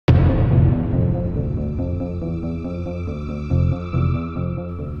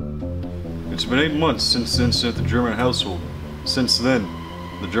It's been 8 months since the incident at the German household. Since then,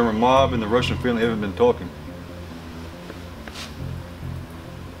 the German mob and the Russian family haven't been talking.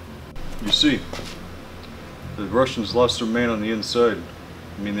 You see, the Russians lost their man on the inside.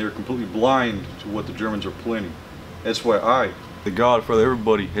 I mean, they were completely blind to what the Germans are planning. That's why I, the godfather of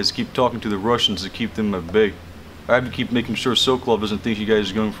everybody, has to keep talking to the Russians to keep them at bay. I have to keep making sure Sokolov doesn't think you guys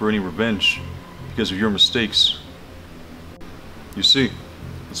are going for any revenge because of your mistakes. You see,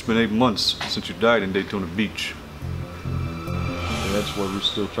 it's been 8 months since you died in Daytona Beach. And that's why we're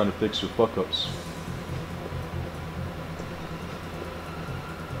still trying to fix your fuck-ups.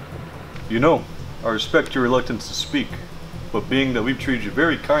 You know, I respect your reluctance to speak, but being that we've treated you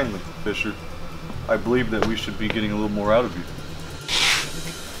very kindly, Fisher, I believe that we should be getting a little more out of you.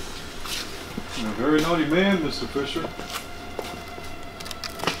 You're a very naughty man, Mr. Fisher.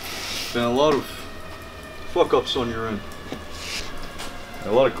 Been a lot of fuck-ups on your end.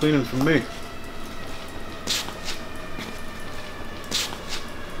 A lot of cleaning from me.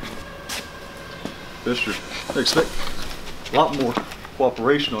 Fisher, I expect a lot more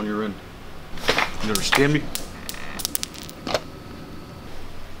cooperation on your end. You understand me?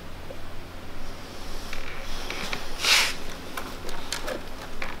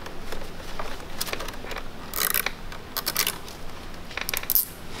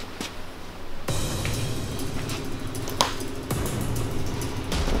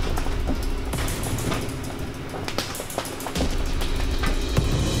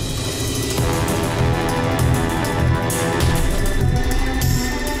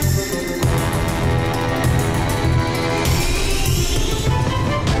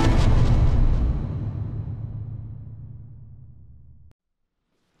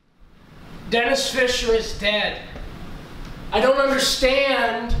 Dennis Fisher is dead. I don't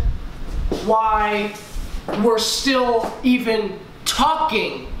understand why we're still even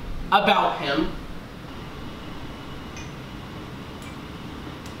talking about him.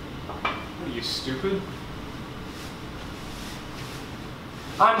 What are you, stupid?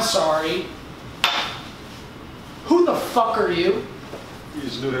 I'm sorry. Who the fuck are you?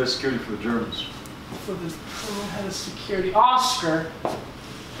 He's new head of security for the Germans. For the head of security. Oscar.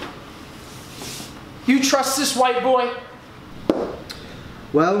 You trust this white boy?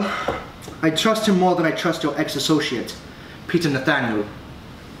 Well, I trust him more than I trust your ex-associate, Peter Nathaniel.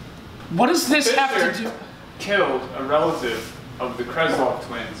 What does this have to do? Killed a relative of the Kreslov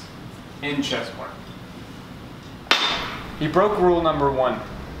twins in Chesmore. He broke rule number 1.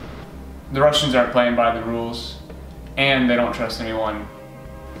 The Russians aren't playing by the rules, and they don't trust anyone.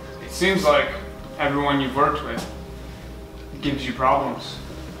 It seems like everyone you've worked with gives you problems.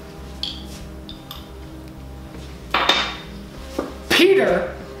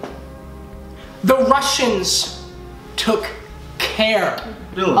 Peter, the Russians took care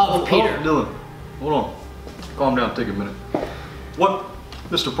of Peter. Dylan, hold on. Calm down, take a minute. What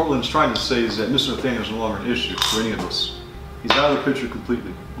Mr. Portland's trying to say is that Mr. Nathaniel is no longer an issue for any of us. He's out of the picture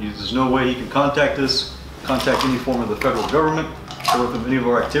completely. There's no way he can contact us, contact any form of the federal government, or with any of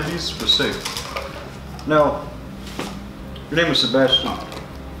our activities. We're safe. Now, your name is Sebastian,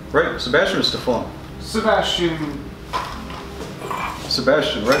 right? Sebastian or Stefan? Sebastian.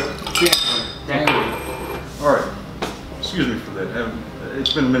 Sebastian, right? Yeah. Alright. Excuse me for that.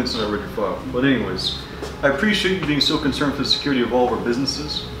 It's been a minute since I read your file. But anyways, I appreciate you being so concerned for the security of all of our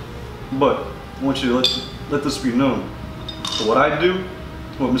businesses. But I want you to let this be known. For what I do,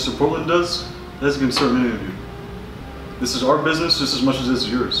 what Mr. Portland does, that's going to concern any of you. This is our business just as much as this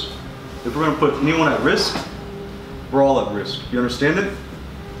is yours. If we're going to put anyone at risk, we're all at risk. You understand it?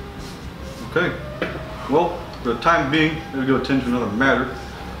 Okay. Well, for the time being, we're going to go attend to another matter,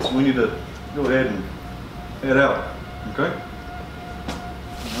 so we need to go ahead and head out, okay?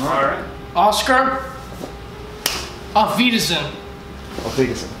 All right. Oscar, auf Wiedersehen. Auf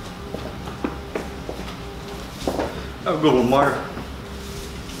Wiedersehen. Have a good one, Meyer.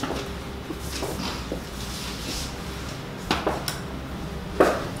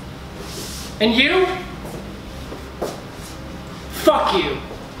 And you? Fuck you.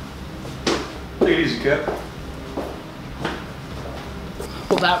 Take it easy, Cap.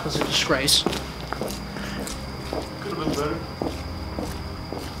 Well, that was a disgrace. Could have been better.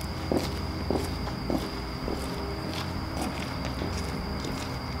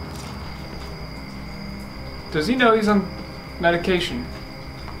 Does he know he's on medication?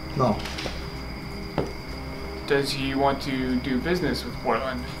 No. Does he want to do business with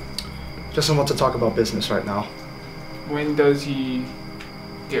Portland? Just want to talk about business right now. When does he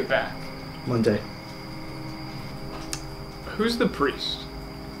get back? Monday. Who's the priest?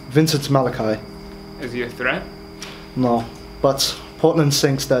 Vincent Malachi. Is he a threat? No, but Portland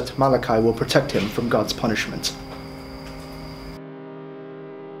thinks that Malachi will protect him from God's punishment.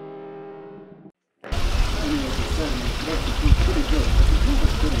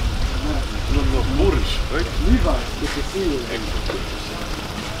 Levi, good to see you.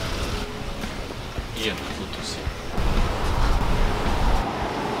 Ian, good to see you.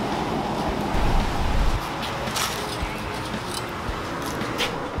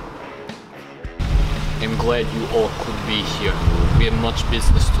 I'm glad you all could be here. We have much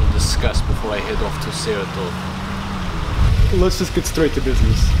business to discuss before I head off to Saratoga. Let's just get straight to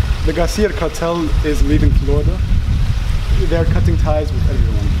business. The Garcia cartel is leaving Florida. They're cutting ties with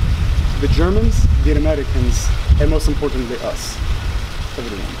everyone. The Germans, the Americans, and most importantly us.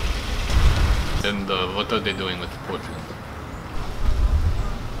 Everyone. And what are they doing with Portland?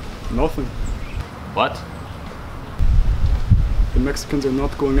 Nothing. What? The Mexicans are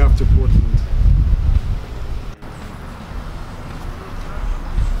not going after Portland.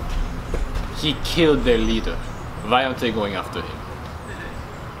 He killed their leader. Why aren't they going after him?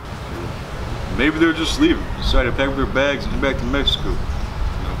 Maybe they're just leaving. Decided to pack up their bags and head back to Mexico. You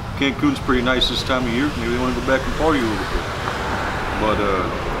know, Cancun's pretty nice this time of year. Maybe they want to go back and party a little bit. But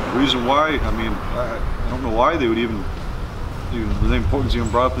the reason why, I mean, I don't know why they would even the importance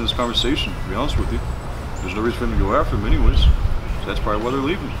even brought up in this conversation, to be honest with you. There's no reason for them to go after them anyways. So that's probably why they're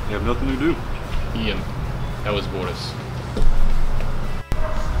leaving. They have nothing to do. Ian, that was Boris.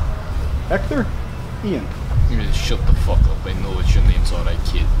 Hector? Ian. You just shut the fuck up. I know what your name's, alright,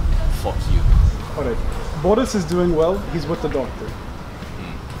 kid. Fuck you. Alright. Boris is doing well. He's with the doctor.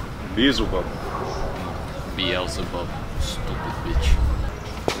 Beelzebub. Beelzebub. Stupid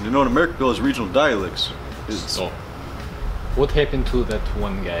bitch. And you know in America has regional dialects. So, what happened to that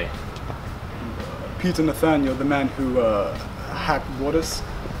one guy? Peter Nathaniel, the man who hacked Boris.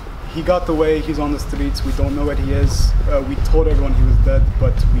 He got away, he's on the streets, we don't know where he is. We told everyone he was dead,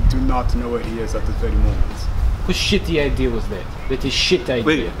 but we do not know where he is at this very moment. Whose shitty idea was that? That is shit idea.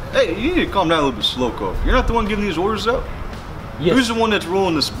 Wait, hey, you need to calm down a little bit, Slowcoff. You're not the one giving these orders out? Yes. Who's the one that's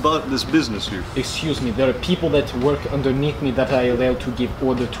rolling this business here? Excuse me, there are people that work underneath me that I allow to give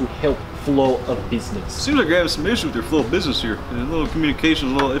order to help flow of business. Seems like you're having some issue with your flow of business here. And a little communication,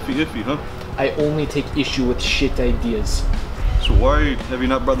 a little iffy, huh? I only take issue with shit ideas. So why have you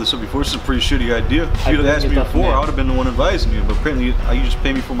not brought this up before? This is a pretty shitty idea. If you'd have asked me before, I would have been the one advising you. But apparently, you just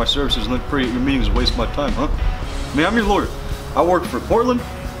pay me for my services and look pretty at your meetings and waste my time, huh? I mean, I'm your lawyer. I work for Portland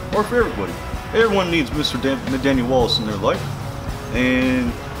or for everybody. Everyone needs Mr. Daniel Wallace in their life.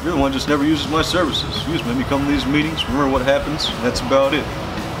 And you're the one who just never uses my services. You just make me come to these meetings, remember what happens, and that's about it.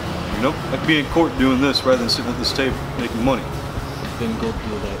 You know, I could be in court doing this rather than sitting at this table making money. Then go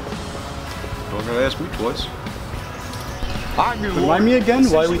do that. Don't gotta ask me twice. Remind me again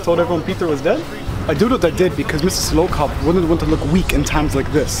why we told everyone Peter was dead? I did what I did because Mrs. Slowcoff wouldn't want to look weak in times like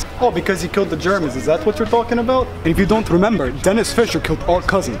this. Oh, because he killed the Germans, is that what you're talking about? And if you don't remember, Dennis Fisher killed our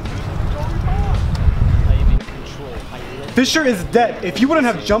cousin. Fisher is dead. If you wouldn't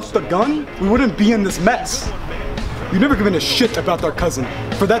have jumped the gun, we wouldn't be in this mess. You've never given a shit about our cousin.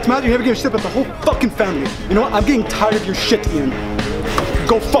 For that matter, you never given a shit about the whole fucking family. You know what? I'm getting tired of your shit, Ian.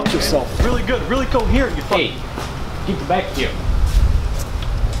 Go fuck yourself. Really good, really coherent, you Hey, get back here.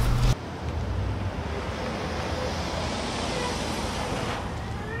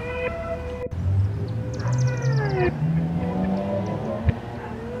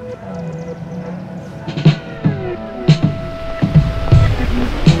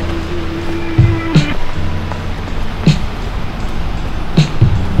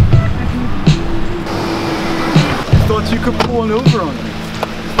 You could pull one over on me.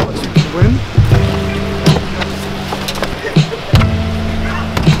 Thought you could win.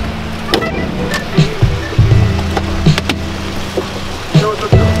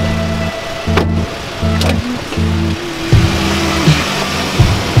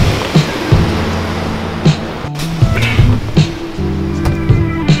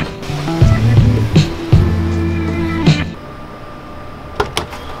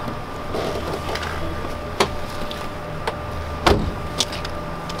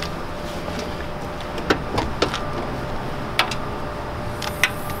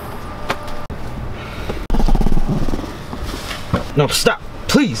 No, stop,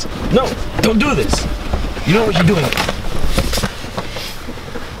 please. No, don't do this. You know what you're doing.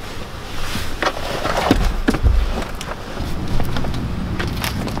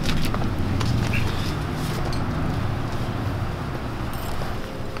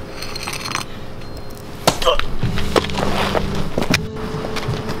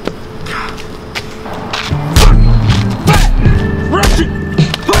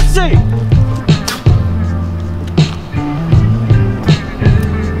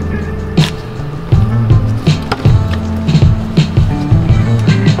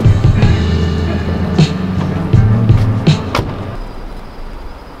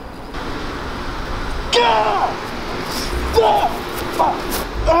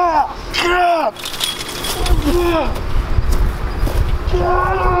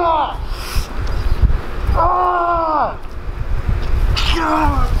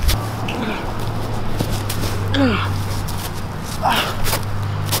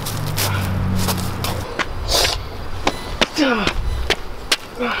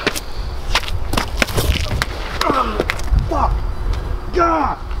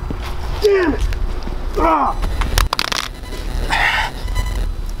 God damn it!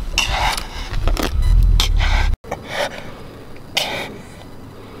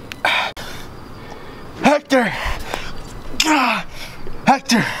 Hector! God!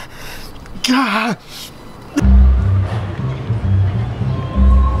 Hector! God!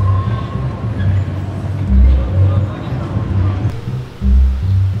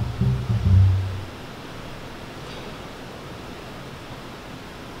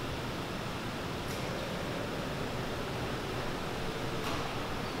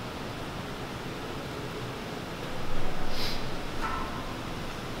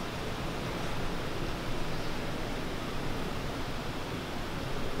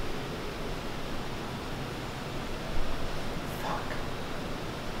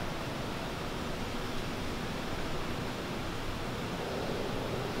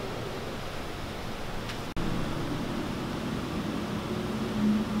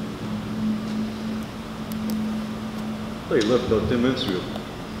 I thought you left about 10 minutes ago.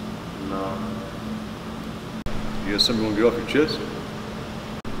 No. You got something you want to get off your chest?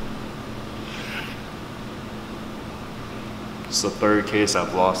 It's the third case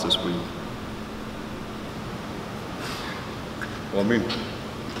I've lost this week. Well, I mean,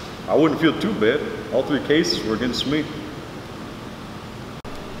 I wouldn't feel too bad. All 3 cases were against me.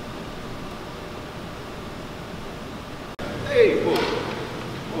 Hey, whoa.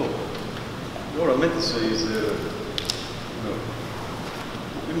 Whoa. What I meant to say is that,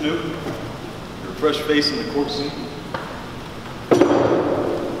 you're new. You're a fresh face in the court scene.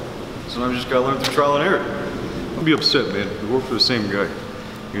 Sometimes you just gotta learn through trial and error. Don't be upset, man. We work for the same guy.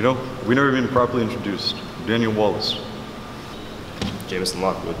 You know, we never been properly introduced. Daniel Wallace. Jameson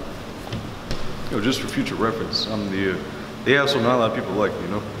Lockwood. You know, just for future reference, I'm the asshole not a lot of people like, you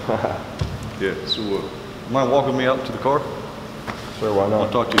know? Yeah, so, mind walking me out to the car? Sure, why not? I'll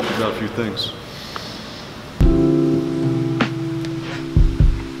talk to you about a few things.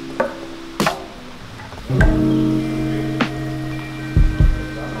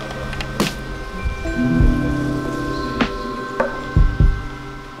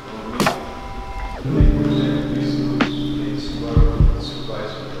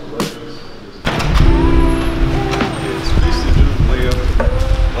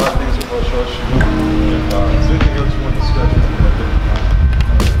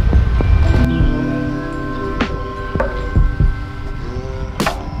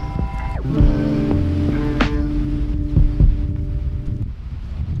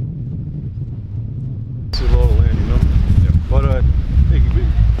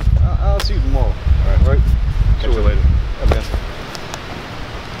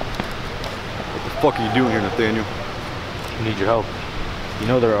 What the fuck are you doing here, Nathaniel? I need your help. You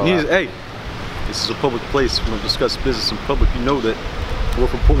know there are. Hey, this is a public place. We don't discuss business in public. You know that. I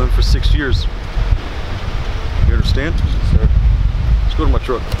worked for Portland for 6 years. You understand? Sir. Let's go to my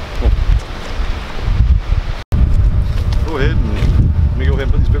truck. Come on. Go ahead and let me go ahead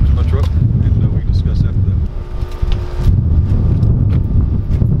and put these papers in my truck, and we can discuss after that.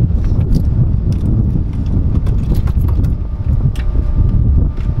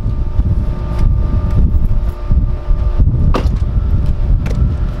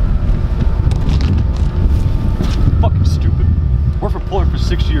 Fucking stupid. Worked for Portland for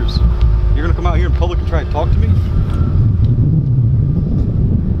 6 years. You're gonna come out here in public and try and talk to me?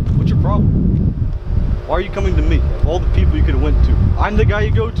 What's your problem? Why are you coming to me? Of all the people you could have went to, I'm the guy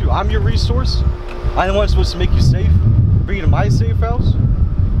you go to. I'm your resource. I'm the one supposed to make you safe, bring you to my safe house.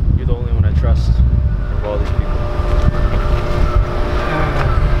 You're the only one I trust of all these people.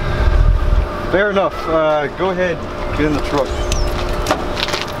 Fair enough. Go ahead, get in the truck.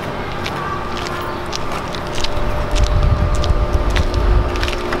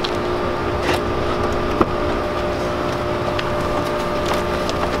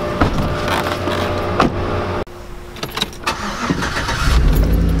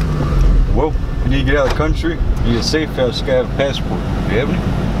 Well, you need to get out of the country, you need a safe house, you gotta have a passport. Do you have any?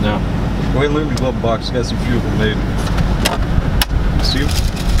 No. Go ahead and look in the glove box, got some few of them made. You see them?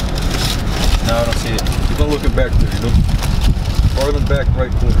 No, I don't see it. Keep on looking back there, you know? Far in the back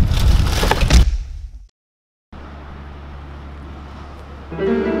right corner.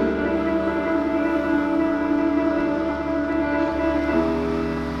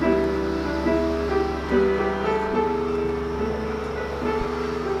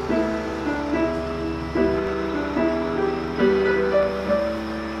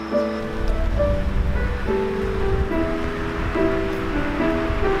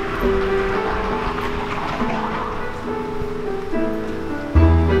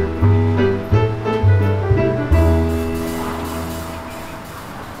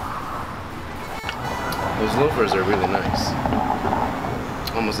 Those loafers are really nice.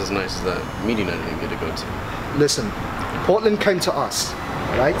 Almost as nice as that meeting I didn't get to go to. Listen, Portland came to us,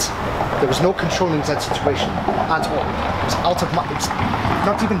 right? There was no controlling that situation at all. It was out of my, it's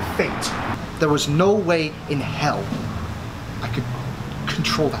not even fate. There was no way in hell I could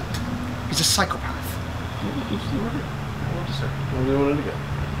control that. He's a psychopath. Where do you want to go?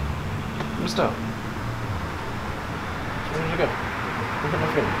 What's up? Where did you go? Look at my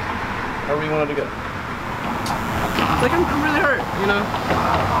fingers. However you wanted to go. Like, I'm really hurt, you know?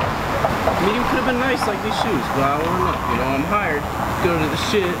 Meeting could have been nice, like these shoes, but I don't know. You know, I'm hired. Go to the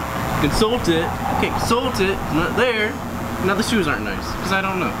shit, consult it. Can't consult it. It's not there. Now the shoes aren't nice, because I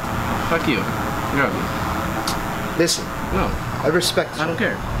don't know. Fuck you. You're ugly. Listen. No. I respect you. I don't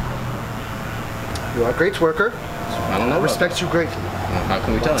care. You are a great worker. I don't know. I respect you greatly. Well, how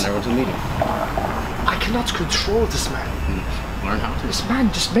can we tell? Everyone's in a meeting. I cannot control this man. Learn how to. This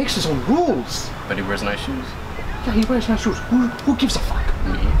man just makes his own rules. But he wears nice shoes. Yeah, he wears nice shoes. Who gives a fuck?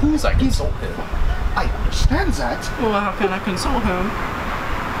 Me. Who I consult him. I understand that. Well, how can I console him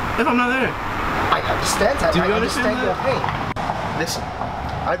if I'm not there? I understand that. Do you I understand understand your pain. Listen,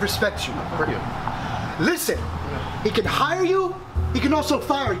 I respect you. Listen, he can hire you, he can also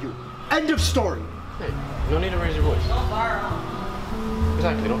fire you. End of story. Hey, no need to raise your voice. Don't fire him.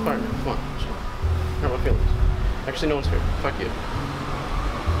 Exactly, don't fire me. Come on, sure. Hurt my feelings. Actually, no one's here. Fuck you.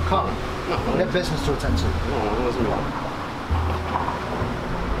 Colin, no, we have business to attend to. No, listen to me.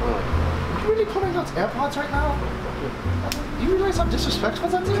 Are you really pulling out AirPods right now? Do you realize how disrespectful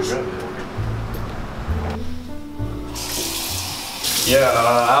that is? Yeah,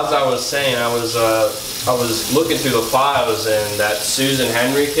 as I was saying, I was looking through the files in that Susan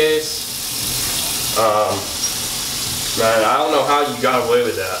Henry case. Man, I don't know how you got away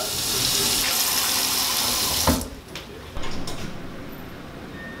with that.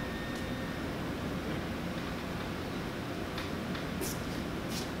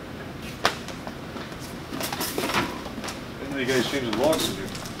 You guys changed the logs to do.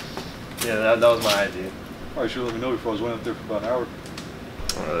 Yeah, that was my idea. Alright, should let me know before I was went up there for about an hour.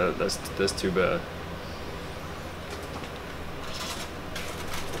 Oh, that's too bad.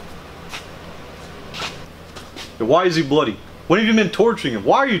 Why is he bloody? When have you been torturing him?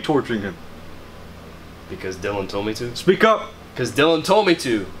 Why are you torturing him? Because Dylan told me to. Speak up! Because Dylan told me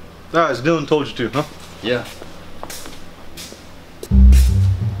to. Alright, so Dylan told you to, huh? Yeah.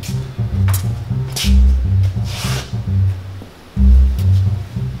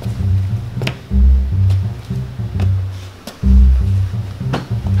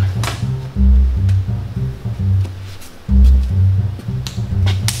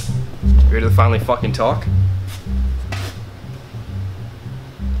 You ready to finally fucking talk?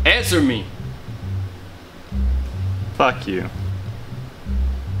 Answer me! Fuck you.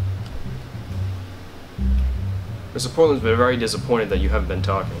 Mr. Portland's been very disappointed that you haven't been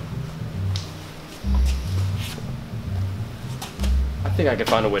talking. I think I can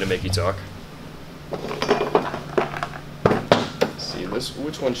find a way to make you talk. Let's see,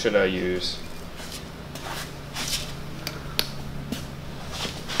 which one should I use?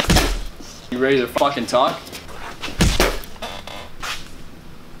 You ready to fucking talk?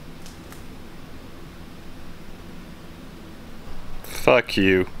 Fuck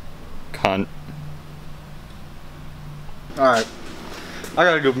you, cunt. Alright. I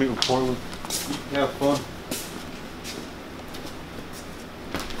gotta go meet with Portland. Have fun.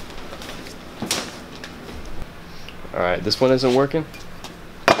 Alright, this one isn't working?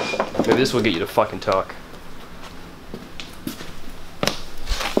 Maybe this will get you to fucking talk.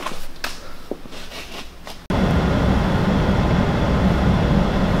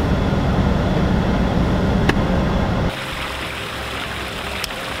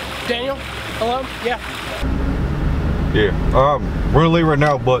 Daniel? Hello? Yeah. Yeah, we're late right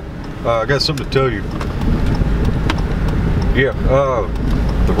now, but I got something to tell you. Yeah,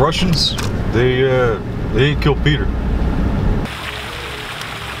 the Russians, they ain't killed Peter.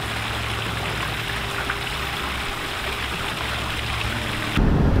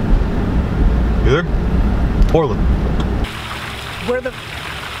 You there? Portland. Where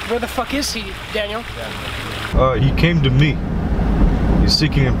the fuck is he, Daniel? He came to me. He's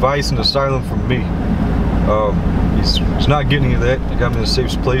seeking advice and asylum from me. He's not getting any of that. They got him in a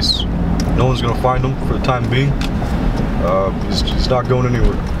safe place. No one's gonna find him for the time being. He's not going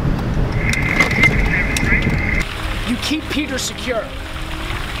anywhere. You keep Peter secure.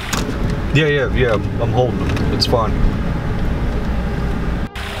 Yeah, I'm holding him. It's fine.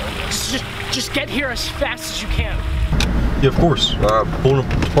 Just get here as fast as you can. Yeah, of course. Pulling up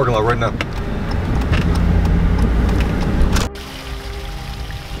the parking lot right now.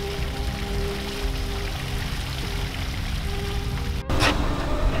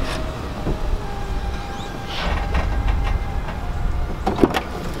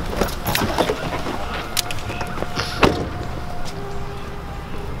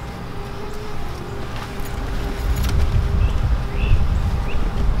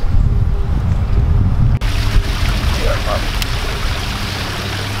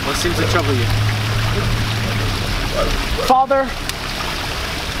 reason to trouble you. Father,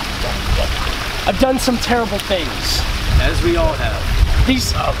 I've done some terrible things. As we all have.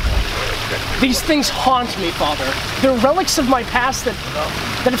 These things haunt me, Father. They're relics of my past that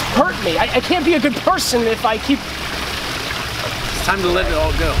have hurt me. I can't be a good person if I keep... It's time to let it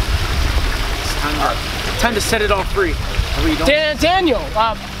all go. It's time to set it all free. Daniel,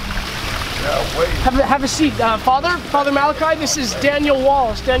 have a seat. Father Malachi, this is Daniel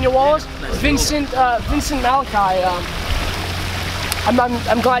Wallace. Daniel Wallace, Vincent Malachi.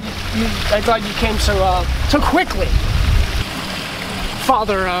 I'm glad you came so quickly.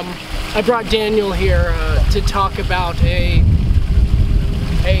 Father, I brought Daniel here to talk about a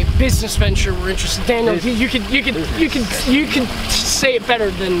business venture we're interested in. Daniel, you could say it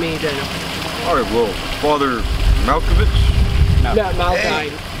better than me, Daniel. All right, well, Father Malkovich? Malachi.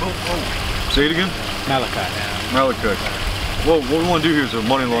 Say it again? Malachi. Malachi. Well, what we want to do here is a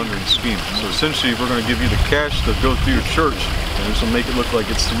money laundering scheme. So essentially, we're going to give you the cash to go through your church, and this will make it look like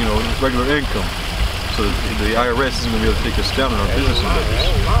it's, you know, regular income. So the IRS isn't going to be able to take us down in our business endeavors.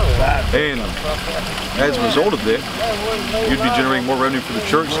 And as a result of that, you'd be generating more revenue for the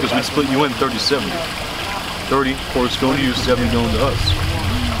church because we'd split you in 30-70. 30, of course, going to you, 70 going to us.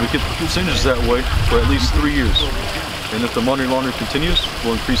 We get percentages that way for at least 3 years. And if the money laundering continues,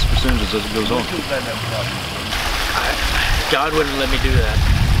 we'll increase the percentages as it goes on. God wouldn't let me do that.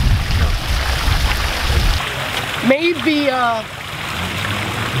 No.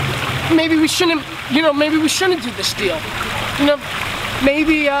 Maybe we shouldn't, maybe we shouldn't do this deal.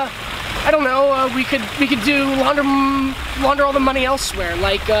 Maybe, I don't know, we could launder all the money elsewhere.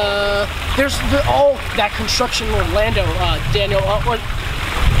 Like, there's all that construction in Orlando, Daniel. Or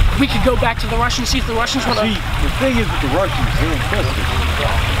we could go back to the Russians, see if the Russians want to... See, the thing is with the Russians, they're interested.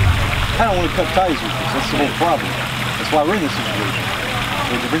 I don't want to cut ties with this, that's the whole problem. That's why we're in this situation.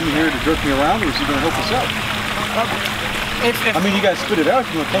 Did you bring me here to jerk me around, or is he going to help us out? I mean, you guys spit it out,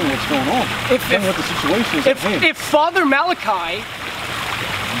 you're going to tell me what's going on. Tell me what the situation is at hand. If Father Malachi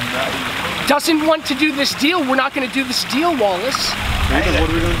doesn't want to do this deal, we're not going to do this deal, Wallace. Okay, then what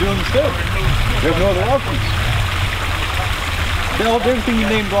are we going to do instead? We have no other options. Everything you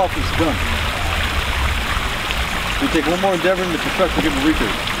named off is done. We take one more endeavor in the construction, give it RICO.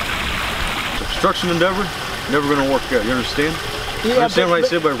 The construction endeavor, never going to work out, you understand? Yeah, understand what I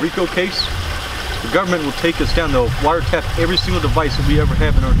said by RICO case? The government will take us down, they'll wiretap every single device that we ever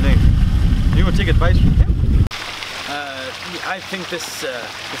have in our name. You want to take advice from him? I think this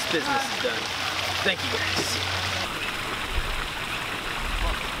business is done. Thank you guys.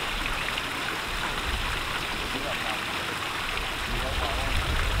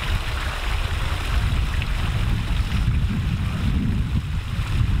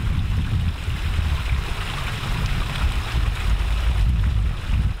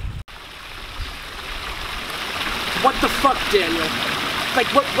 What the fuck, Daniel? Like,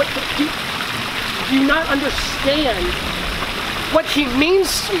 do you not understand what he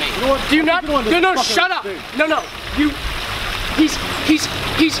means to me? Do you not? No, shut up. No. He's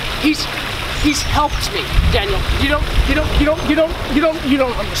helped me, Daniel. You don't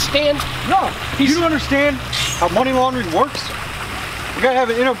understand. No, you don't understand how money laundering works. We gotta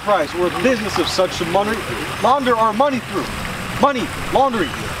have an enterprise or a business of such to launder our money through. Money laundering,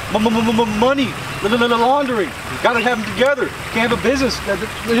 money laundering. Gotta have them together. Can't have a business.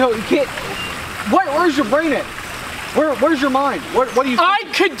 You can't. Where's your brain at? Where's your mind? What do you think? I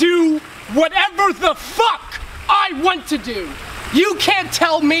could do whatever the fuck I want to do. You can't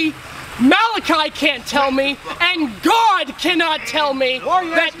tell me, Malachi can't tell me, and God cannot tell me. Why are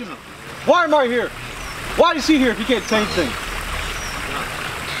you asking him? Why am I here? Why is he here if he can't say anything?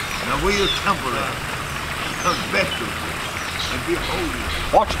 Now where your temple at? Come back to it and be holy.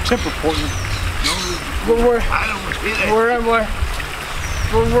 Watch your temper, Portland.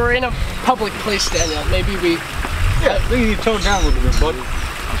 We're in a public place, Daniel. Maybe we... Yeah, I think you need to tone down a little bit, bud. I'm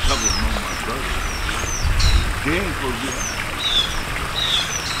trouble among my brothers. He ain't supposed to be.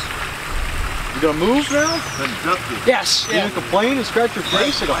 You gonna move now? Conducted. Yes. You gonna complain and scratch your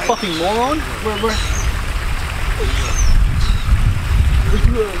face like a fucking moron?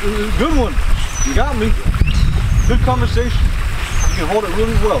 Good one. You got me. Good conversation. You can hold it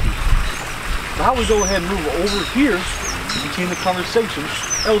really well. Now we go ahead and move over here and continue the conversation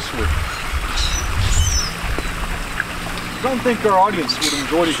elsewhere. I don't think our audience would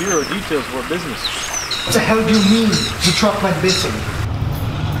enjoy to hear our details of our business. What the hell do you mean the truck went missing?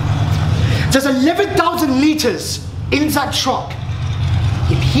 There's 11,000 liters in that truck.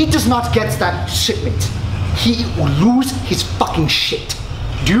 If he does not get that shipment, he will lose his fucking shit.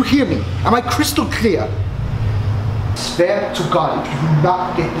 Do you hear me? Am I crystal clear? Swear to God, if you do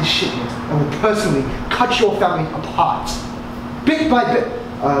not get this shipment, I will personally cut your family apart. Bit by bit.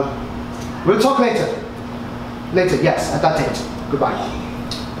 We'll talk later. Later, yes, at that date. Goodbye.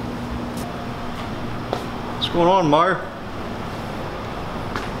 What's going on, Meyer?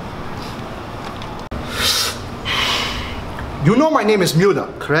 You know my name is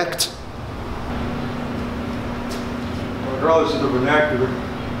Mueller, correct? Regardless of the vernacular,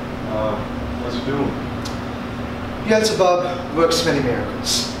 what's he doing? Beelzebub works many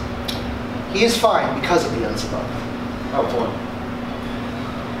miracles. He is fine because of Beelzebub. How fun.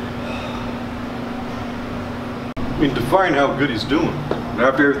 I mean, define how good he's doing. And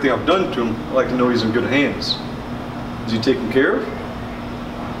after everything I've done to him, I'd like to know he's in good hands. Is he taken care of?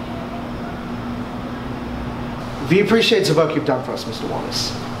 We appreciate the work you've done for us, Mr.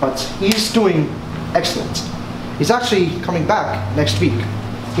 Wallace, but he's doing excellent. He's actually coming back next week.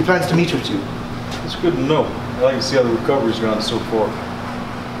 He plans to meet with you. It's good to know. I'd like to see how the recovery's gone so far.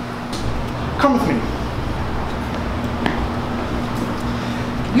 Come with me.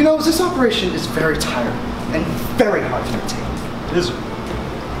 You know, this operation is very tiring and very hard to maintain. Is it?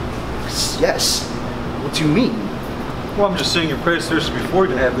 Yes. What do you mean? Well, I'm just saying your predecessors before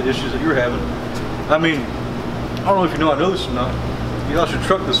didn't have the issues that you're having. I mean, I don't know if you know I know this or not. You lost your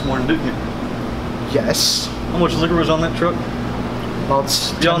truck this morning, didn't you? Yes. How much liquor was on that truck? Well,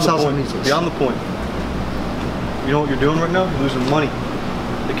 it's beyond the point. Beyond the point. You know what you're doing right now? You're losing money.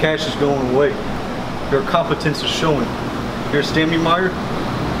 The cash is going away. Your competence is showing. You understand me, Meyer?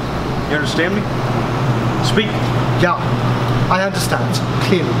 You understand me? Speak. Yeah, I understand.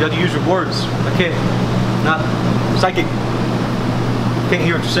 Clearly. You have to use your words. I can't. Not psychic. Can't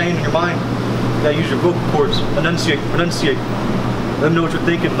hear what you're saying in your mind. You gotta use your vocal cords. Enunciate. Pronunciate. Let me know what you're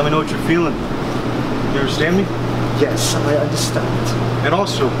thinking. Let me know what you're feeling. You understand me? Yes, I understand. And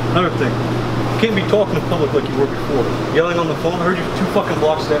also, another thing. You can't be talking to public like you were before. Yelling on the phone. I heard you 2 fucking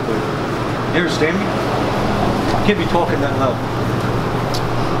blocks that way. You understand me? You can't be talking that loud.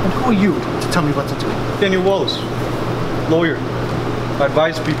 And who are you to tell me what to do? Daniel Wallace. Lawyer. I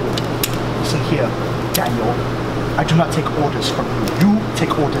advise people. Listen here, Daniel. I do not take orders from you. You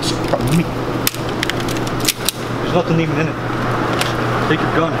take orders from me. There's nothing even in it. Take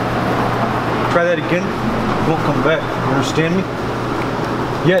your gun. Try that again, you won't come back. You understand me?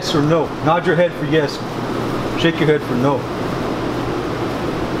 Yes or no. Nod your head for yes. Shake your head for no.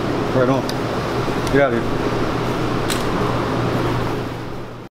 Right on. Get out of here.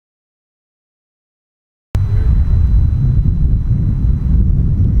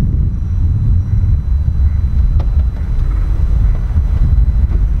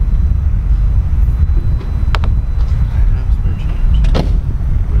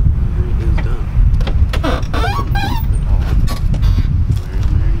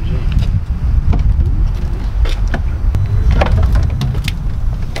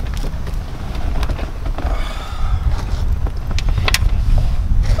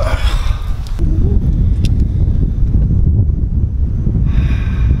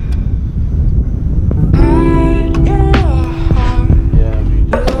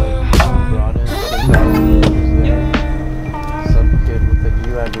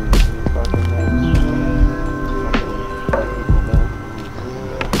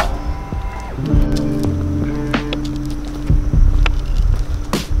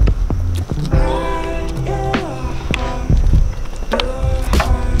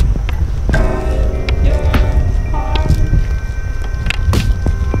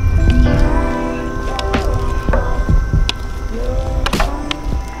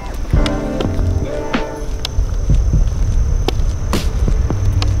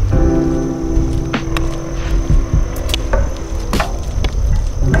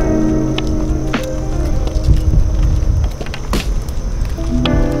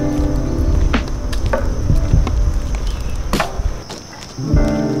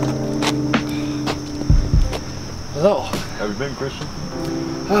 Hello. Have you been, Christian?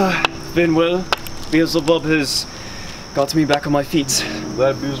 It's been well. Beelzebub has got me back on my feet.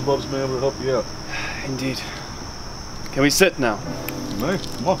 Glad Beelzebub's been able to help you out. Indeed. Can we sit now? You may.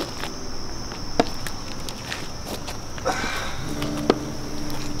 Come on.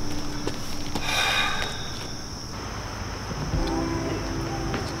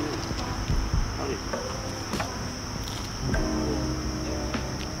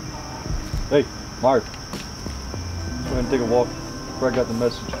 Hey, Mark. Go ahead and take a walk before I got the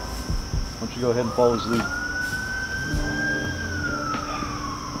message. Why don't you go ahead and follow his lead?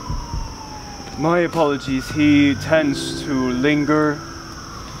 My apologies. He tends to linger.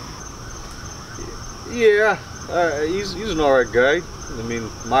 Yeah, he's an alright guy. I mean,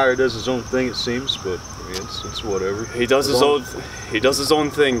 Meyer does his own thing, it seems, but I mean, it's whatever. He does his own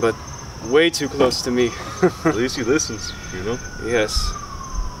thing, but way too close to me. At least he listens, you know? Yes.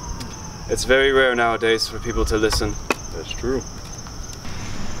 It's very rare nowadays for people to listen. That's true.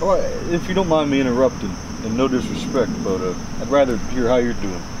 Alright, if you don't mind me interrupting, and no disrespect, but I'd rather hear how you're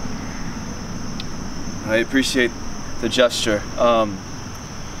doing. I appreciate the gesture.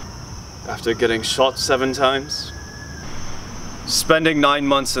 After getting shot 7 times, spending 9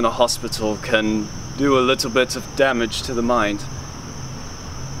 months in a hospital can do a little bit of damage to the mind.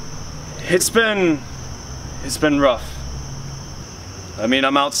 It's been rough. I mean,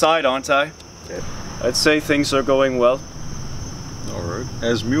 I'm outside, aren't I? Yeah. I'd say things are going well. Alright.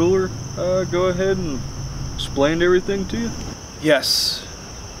 As Mueller, go ahead and explain everything to you? Yes.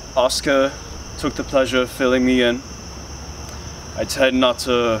 Oscar took the pleasure of filling me in. I tend not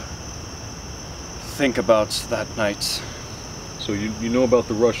to think about that night. So you know about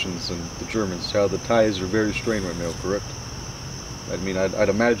the Russians and the Germans, how the ties are very strained right now, correct? I mean, I'd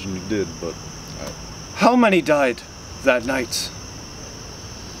imagine you did, but... How many died that night?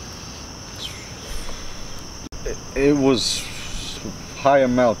 It was high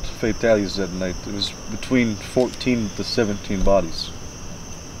amount of fatalities that night. It was between 14 to 17 bodies.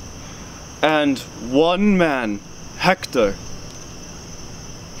 And one man, Hector,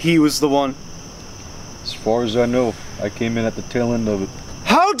 he was the one? As far as I know, I came in at the tail end of it.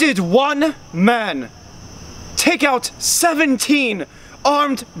 How did one man take out 17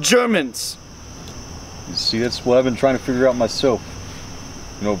 armed Germans? You see, that's what I've been trying to figure out myself.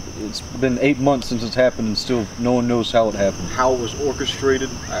 You know, it's been 8 months since it's happened and still no one knows how it happened. How it was orchestrated,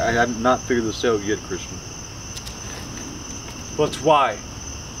 I have not figured this out yet, Christian. But why?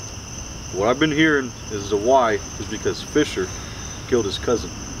 What I've been hearing is the why is because Fisher killed his cousin.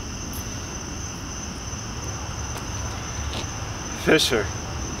 Fisher.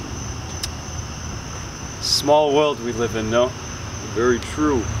 Small world we live in, no? Very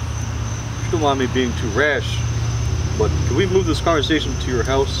true. You don't mind me being too rash, but can we move this conversation to your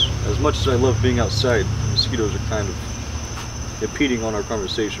house? As much as I love being outside, the mosquitoes are kind of impeding on our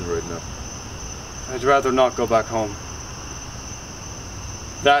conversation right now. I'd rather not go back home.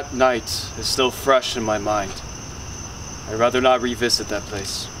 That night is still fresh in my mind. I'd rather not revisit that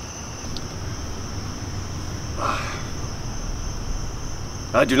place.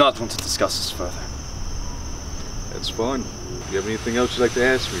 I do not want to discuss this further. That's fine. Do you have anything else you'd like to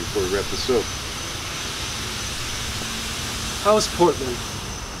ask me before we wrap this up? How's Portland?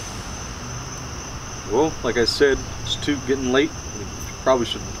 Well, like I said, it's getting late. We probably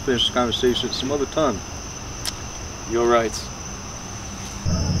should finish this conversation at some other time. You're right.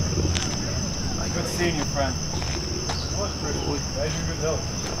 Good seeing you, friend. Glad you're good health.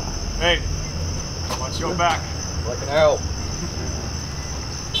 Hey, watch your back. Like an owl.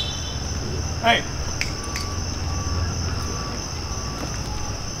 Hey.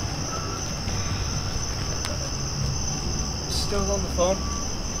 Still on the phone?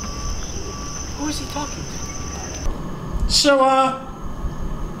 Who is he talking to? So,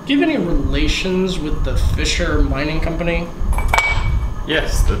 do you have any relations with the Fisher Mining Company?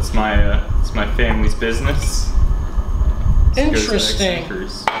 Yes, that's my family's business. Interesting.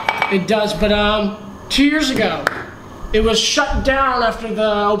 It does, but 2 years ago, it was shut down after the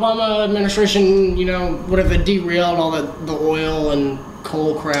Obama administration, you know, whatever, derailed all the oil and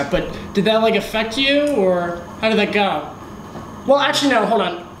coal crap. But did that like affect you, or how did that go? Well, actually, no. Hold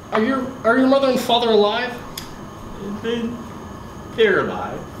on. Are your mother and father alive? They're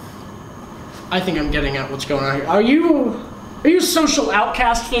alive. I think I'm getting at what's going on here. Are you a social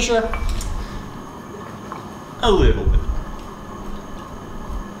outcast, Fisher? A little bit.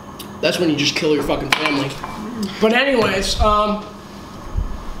 That's when you just kill your fucking family. But anyways, I've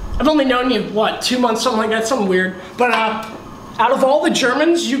only known you, what, 2 months, something like that, something weird. But out of all the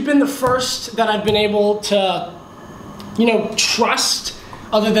Germans, you've been the first that I've been able to, you know, trust,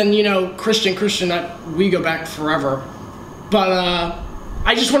 other than, you know, Christian, that we go back forever. But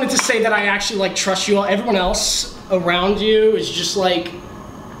I just wanted to say that I actually, like, trust you all. Everyone else around you is just, like,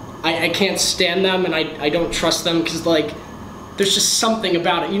 I can't stand them, and I don't trust them, because, like, there's just something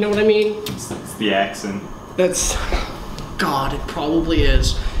about it, you know what I mean? It's the accent. That's, God, it probably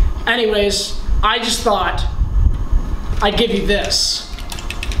is. Anyways, I just thought I'd give you this.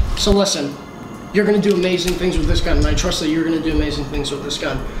 So listen, you're gonna do amazing things with this gun, and I trust that you're gonna do amazing things with this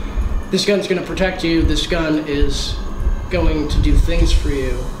gun. This gun's gonna protect you. This gun is going to do things for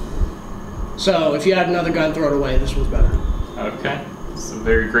you. So if you had another gun, throw it away. This one's better. Okay, it's a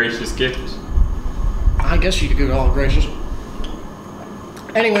very gracious gift. I guess you could go all gracious.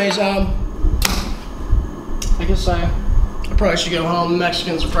 Anyways, I guess I probably should go home. The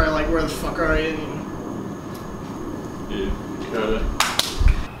Mexicans are probably like, where the fuck are you? Yeah, kinda.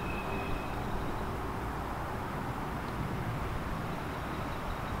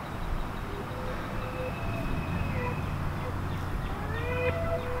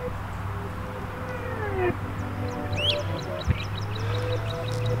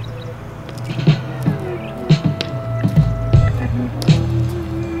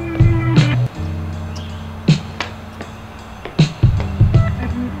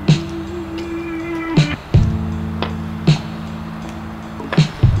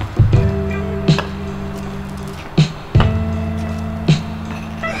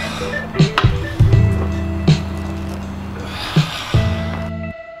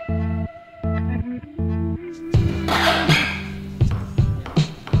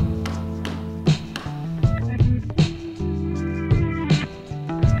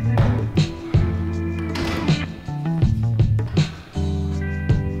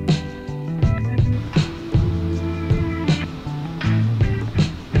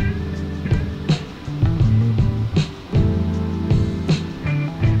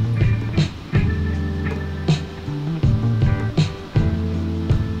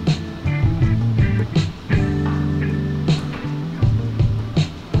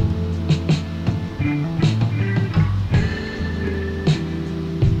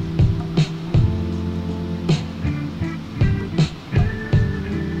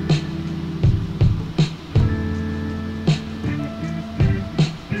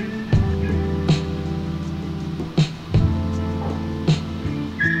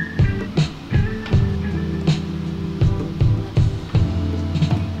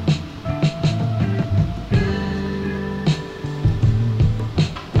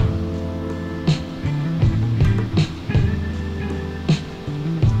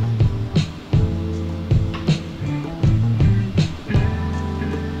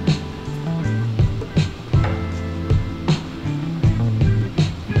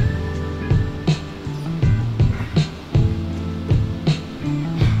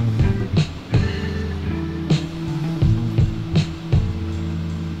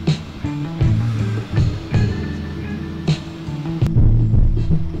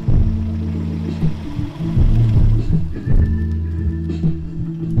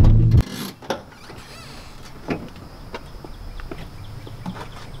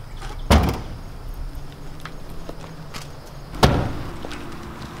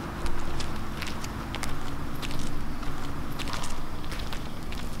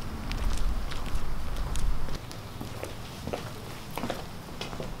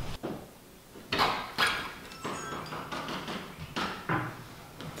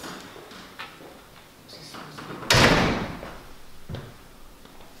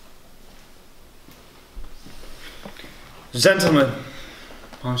 Gentlemen,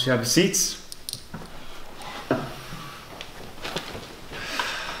 why don't you have your seats?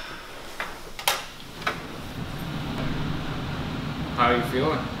 How are you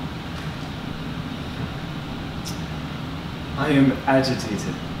feeling? I am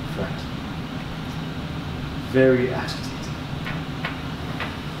agitated, friend. Very agitated.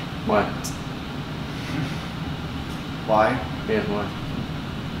 Why? Why? Yeah, why?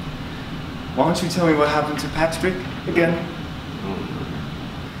 Why don't you tell me what happened to Patrick again?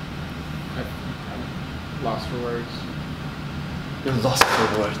 I'm lost for words. You're lost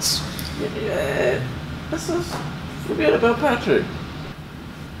for words. Yeah, let's just forget about Patrick.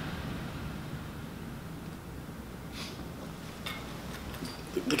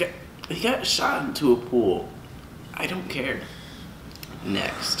 He got shot into a pool. I don't care.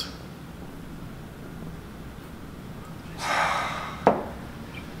 Next.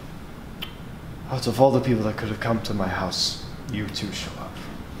 Out of all the people that could have come to my house, you two show up.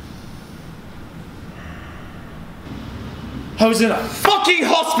 I was in a fucking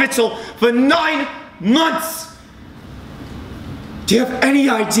hospital for 9 months! Do you have any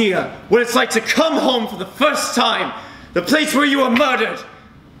idea what it's like to come home for the first time, the place where you were murdered,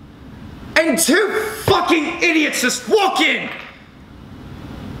 and 2 fucking idiots just walk in?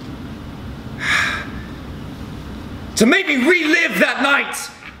 To make me relive that night!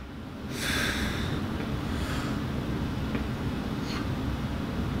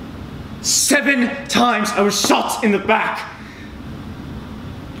 Seven times I was shot in the back.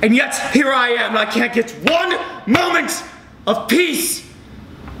 And yet, here I am, and I can't get 1 moment of peace.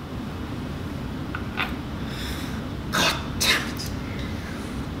 God damn it.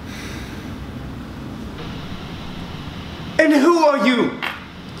 And who are you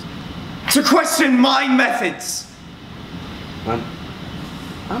to question my methods?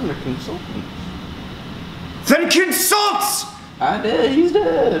 I'm the consultant. Then consult! I did, he's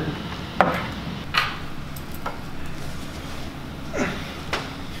dead.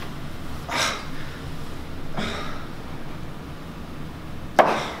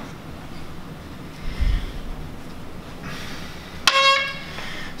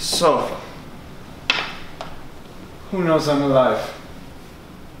 So, who knows I'm alive?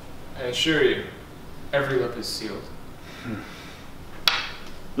 I assure you, every lip is sealed.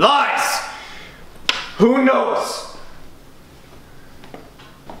 Lies! Who knows?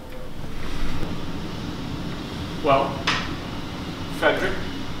 Well, Frederick,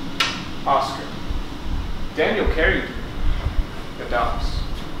 Oscar, Daniel carried the dogs,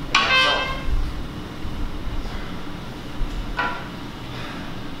 and myself.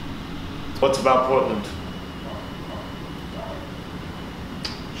 What's about Portland?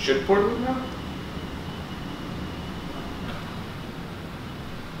 Should Portland know?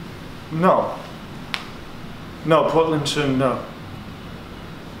 No. No, Portland shouldn't know.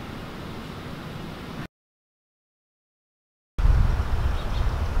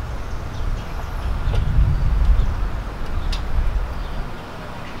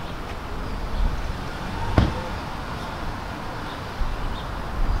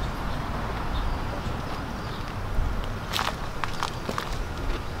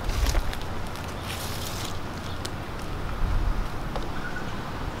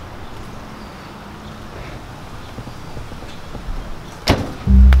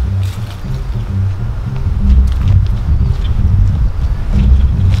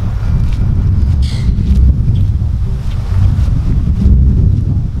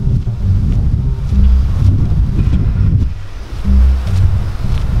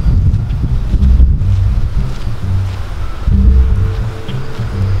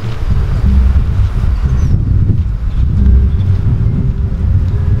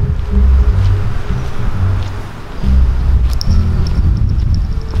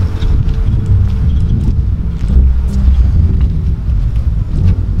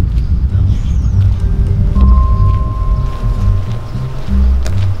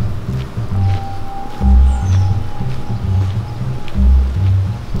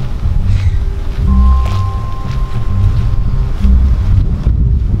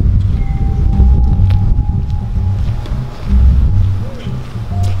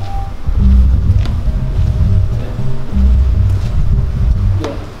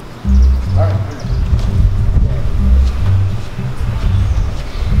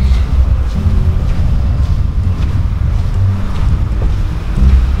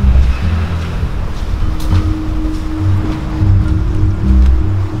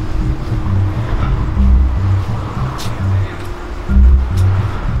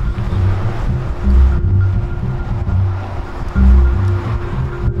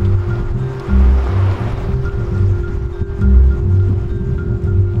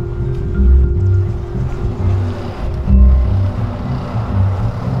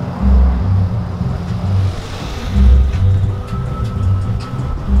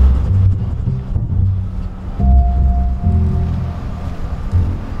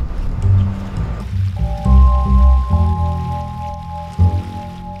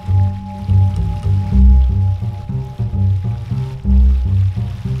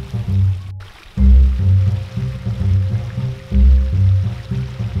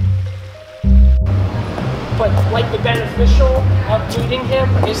 like the beneficial of meeting him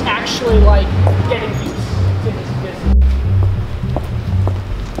is actually like getting used to his business.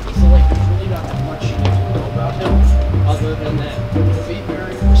 So like there's really not that much you need to know about him other than that to be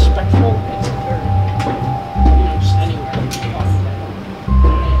very respectful. It's very, you know, just anywhere you can talk about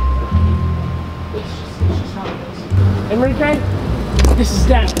him. It's just how it is. Enrique, this is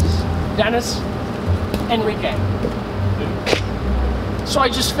Dennis, Enrique. So I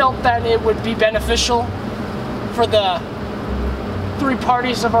just felt that it would be beneficial for the three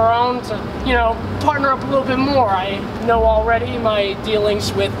parties of our own to, you know, partner up a little bit more. I know already my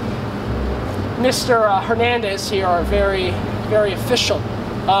dealings with Mr. Hernandez here are very, very official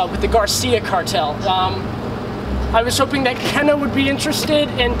with the Garcia cartel. I was hoping that Kenna would be interested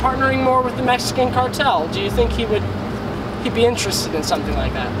in partnering more with the Mexican cartel. Do you think he'd be interested in something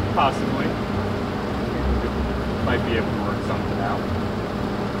like that? Possibly. Might be able to work something out.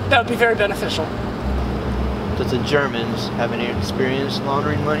 That would be very beneficial. Does the Germans have any experience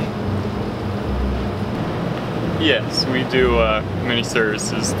laundering money? Yes, we do many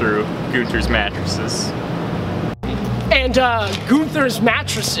services through Gunther's Mattresses. And Gunther's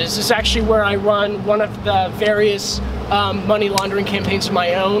Mattresses is actually where I run one of the various money laundering campaigns of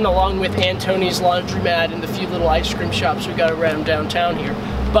my own, along with Antoni's Laundromat and the few little ice cream shops we got around downtown here.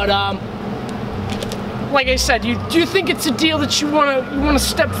 But like I said, do you think it's a deal that you wanna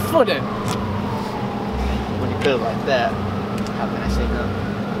step foot in? When you put it like that, how can I say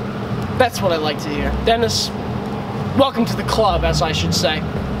no? That's what I like to hear. Dennis, welcome to the club, as I should say.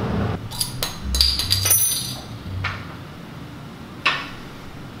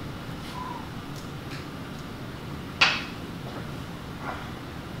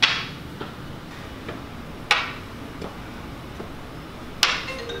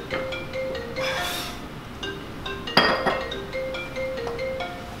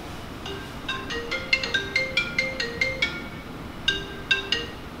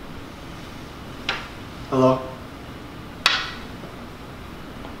 Hello?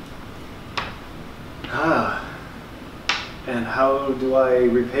 Ah. And how do I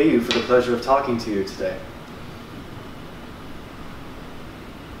repay you for the pleasure of talking to you today?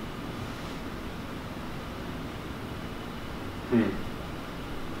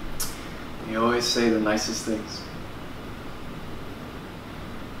 You always say the nicest things.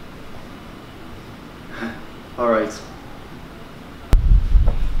 Alright.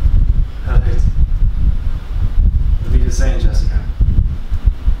 Alright. What are you saying, Jessica?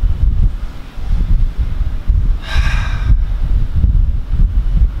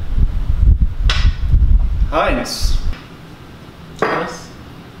 Highness. Yes?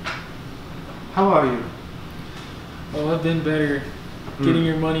 How are you? Oh, I've been better. Getting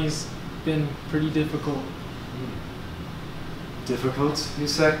your money's been pretty difficult. Difficult, you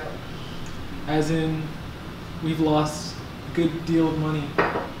say? As in, we've lost a good deal of money.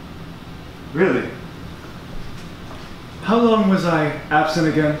 Really? How long was I absent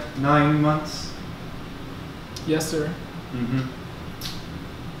again? 9 months? Yes, sir. Mm-hmm.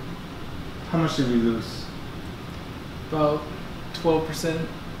 How much did we lose? About 12%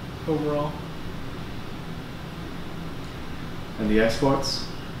 overall. And the exports?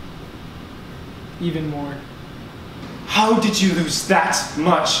 Even more. How did you lose that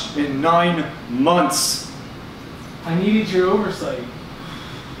much in 9 months? I needed your oversight.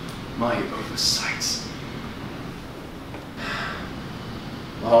 My oversight.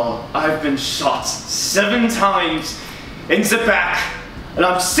 Well, I've been shot 7 times in the back, and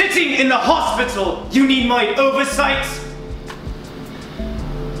I'm sitting in the hospital. You need my oversight?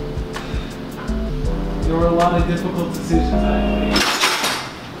 There were a lot of difficult decisions I made.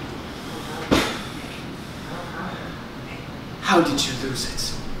 How did you lose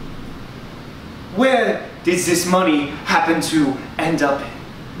it? Where did this money happen to end up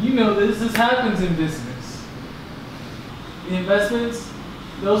in? You know this happens in business. The investments,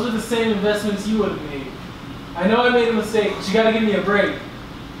 those are the same investments you would have made. I know I made a mistake, but you gotta give me a break.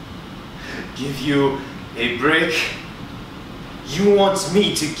 Give you a break? You want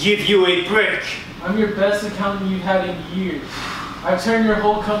me to give you a break? I'm your best accountant you've had in years. I've turned your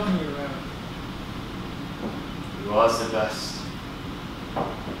whole company around. You are the best.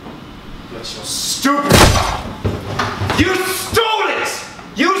 But you're stupid! You stole it!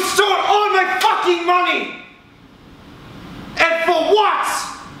 You stole all my fucking money! And for what?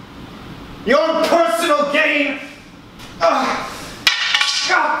 Your own personal gain? God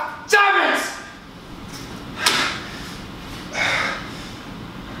damn it!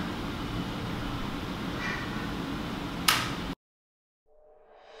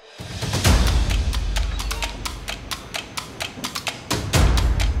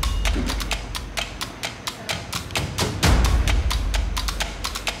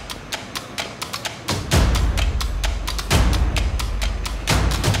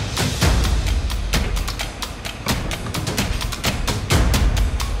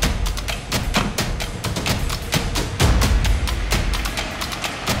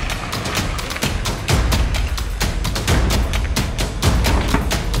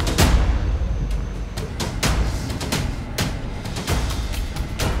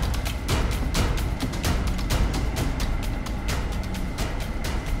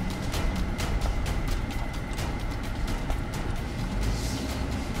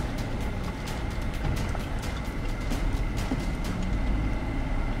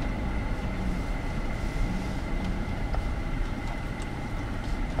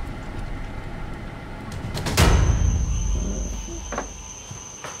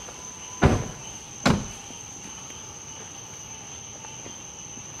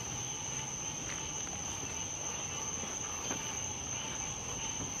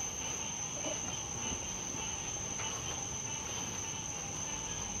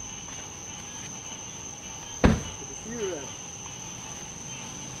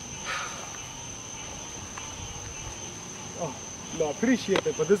 Oh, no, I appreciate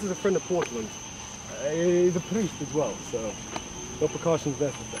it, but this is a friend of Portland. He's a priest as well, so no precautions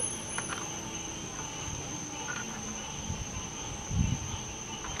necessary.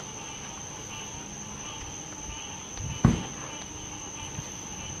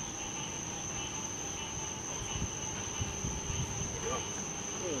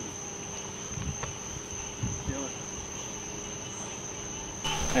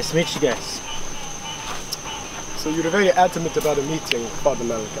 Nice to meet you guys. So you're very adamant about a meeting with Father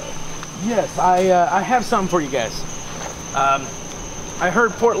Malachi. Yes, I have something for you guys. I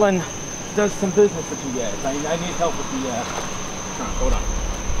heard Portland does some business with you guys. I need help with the hold on.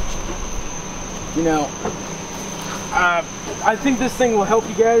 You know, I think this thing will help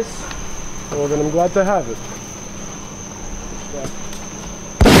you guys. Well, then I'm glad to have it.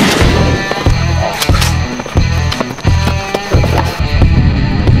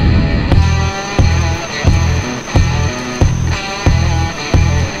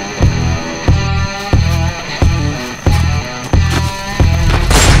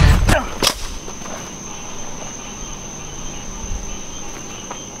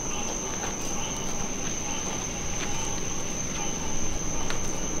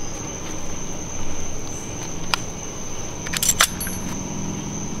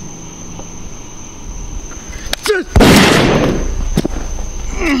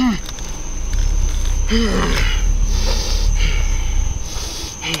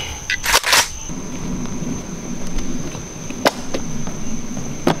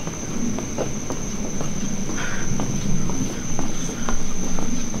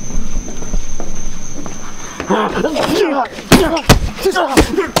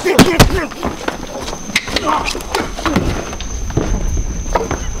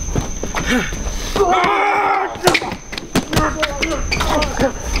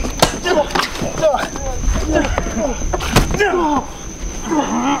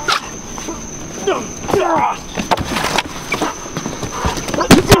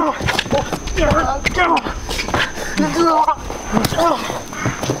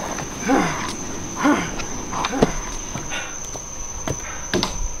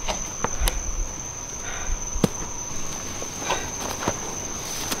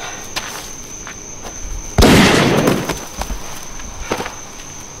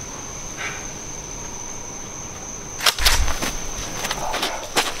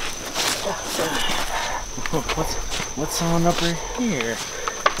 What's on over here?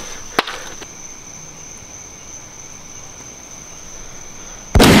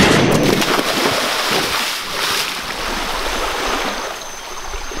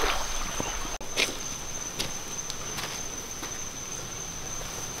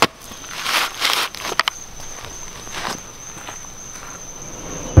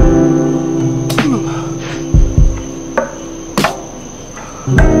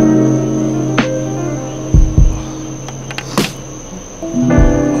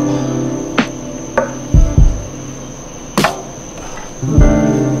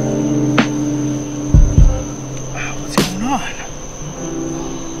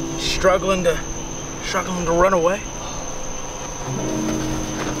 Struggling to run away?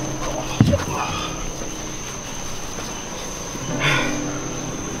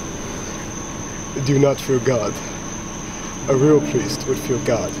 Do not fear God. A real priest would fear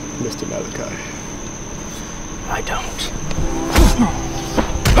God, Mr. Malachi. I don't.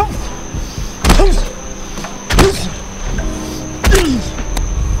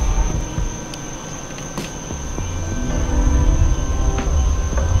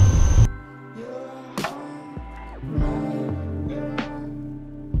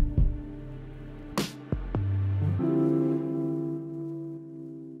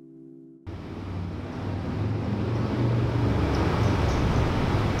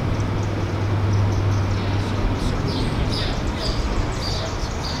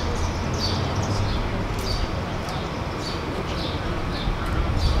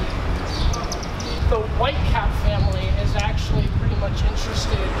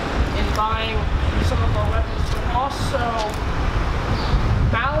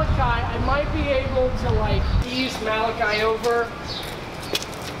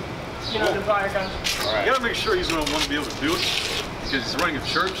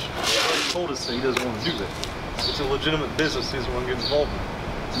 Business, he doesn't want to get involved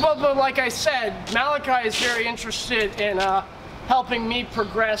in. Well, but like I said, Malachi is very interested in helping me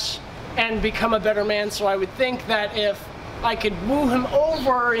progress and become a better man, so I would think that if I could woo him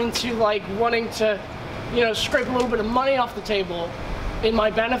over into like wanting to, you know, scrape a little bit of money off the table in my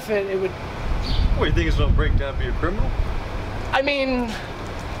benefit, it would... What, you think he's gonna break down and be a criminal? I mean,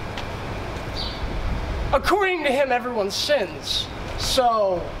 according to him, everyone sins,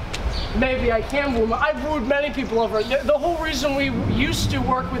 so... Maybe I can woo him. I've wooed many people over. The whole reason we used to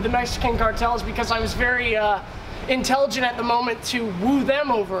work with the Mexican cartel is because I was very intelligent at the moment to woo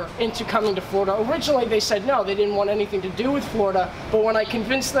them over into coming to Florida. Originally they said no, they didn't want anything to do with Florida, but when I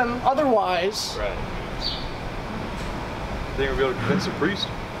convinced them otherwise... Right. Think you'll be able to convince a priest?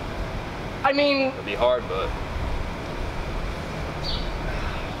 I mean... It'd be hard, but...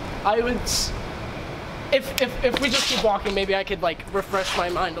 I would... If we just keep walking, maybe I could like refresh my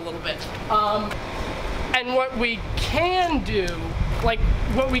mind a little bit. And what we can do,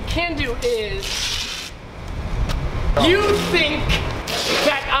 is, you think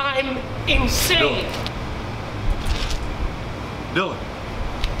that I'm insane. Dylan.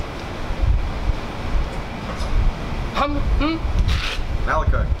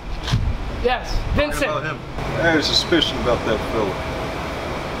 Malachi. Yes, Vincent. About him. I had a suspicion about that fella.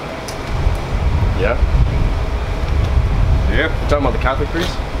 Yeah? Yeah. You're talking about the Catholic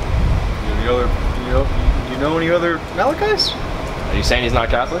priest? Any other, you know any other Malachis? Are you saying he's not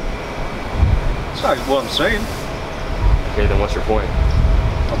Catholic? That's not what I'm saying. Okay, then what's your point?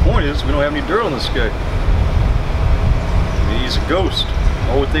 My point is, we don't have any dirt on this guy. I mean, he's a ghost.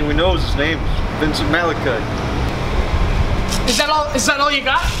 The only thing we know is his name is Vincent Malachi. Is that all? Is that all you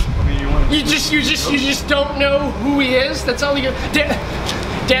got? I mean, you just don't know who he is. That's all you.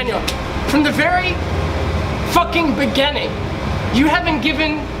 Daniel, from the very fucking beginning, you haven't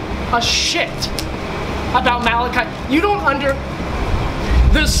given a shit about Malachi. You don't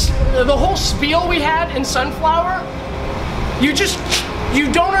the whole spiel we had in Sunflower. You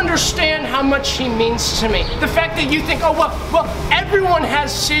don't understand how much he means to me. The fact that you think, oh, well, everyone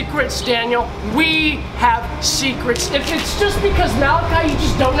has secrets, Daniel. We have secrets. If it's just because Malachi, you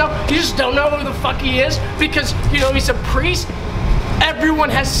just don't know who the fuck he is because, he's a priest. Everyone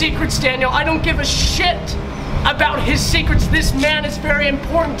has secrets, Daniel. I don't give a shit about his secrets. This man is very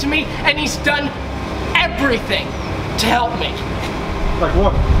important to me, and he's done everything to help me. Like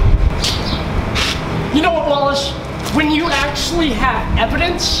what? You know what, Wallace? When you actually have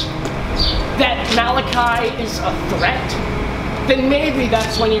evidence that Malachi is a threat, then maybe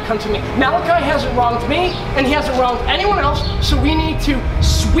that's when you come to me. Malachi hasn't wronged me, and he hasn't wronged anyone else, so we need to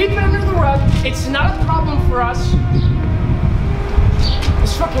sweep it under the rug. It's not a problem for us.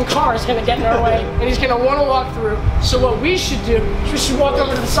 This fucking car is gonna get in our way, and he's gonna wanna walk through. So what we should do is we should walk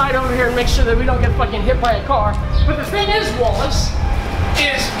over to the side over here and make sure that we don't get fucking hit by a car. But the thing is, Wallace,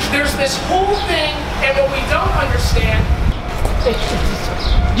 is there's this whole thing, and what we don't understand,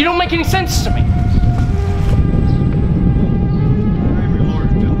 you don't make any sense to me.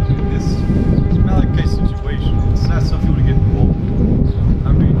 This Malachi situation, it's not something you want to get involved in.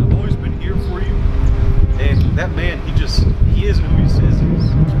 I mean, I've always been here for you, and that man, he isn't who he says he is.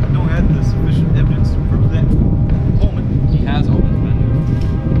 I don't have the sufficient evidence to prove that moment. He has always been.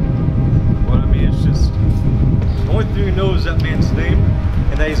 But I mean, it's just, the only thing you know is that man's name,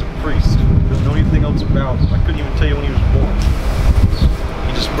 and that he's a priest. Doesn't know anything else about him. I couldn't even tell you when he was born.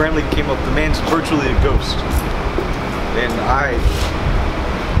 He just randomly came up. The man's virtually a ghost. And I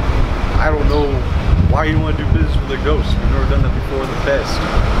don't know why you want to do business with a ghost. We've never done that before in the past.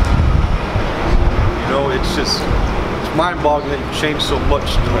 It's mind-boggling that you've changed so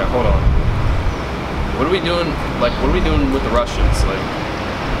much. Wait, hold on. What are we doing? What are we doing with the Russians?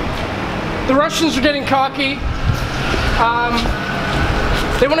 The Russians are getting cocky.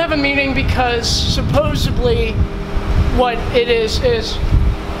 They want to have a meeting because supposedly what it is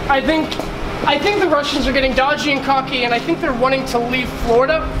I think the Russians are getting dodgy and cocky, and I think they're wanting to leave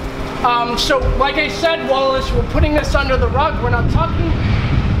Florida. So like I said, Wallace, we're putting this under the rug. We're not talking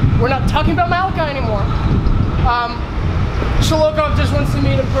about Malachi anymore. Sholokov just wants to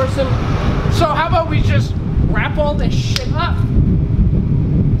meet in person. So how about we just wrap all this shit up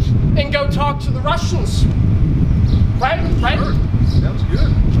and go talk to the Russians? Right? Sure. Sounds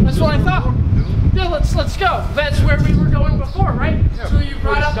good. That's what I thought. Yeah, let's go. That's where we were going before, right? Yeah, so you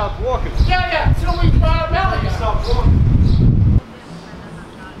brought up. Stop walking. Yeah. Until we brought up Malachi. Stop walking.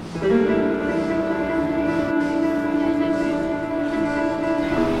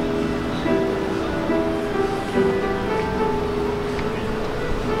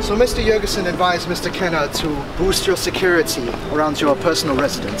 So Mr. Jurgensen advised Mr. Kenner to boost your security around your personal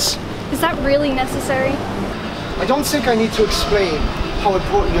residence. Is that really necessary? I don't think I need to explain how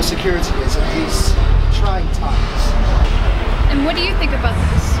important your security is in these trying times. And what do you think about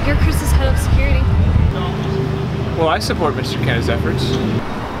this? You're Chris's head of security. Well, I support Mr. Kenner's efforts.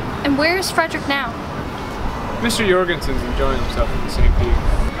 And where is Frederick now? Mr. Jorgensen's enjoying himself in the St. Pete.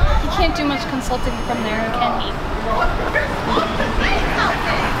 He can't do much consulting from there, can he?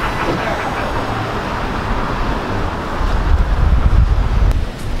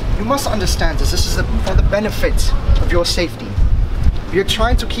 You must understand this. This is for the benefit of your safety. We are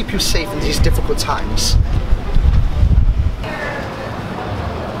trying to keep you safe in these difficult times.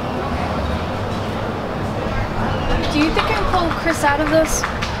 Do you think I can pull Chris out of this?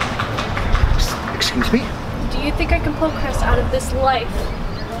 Excuse me? Do you think I can pull Chris out of this life?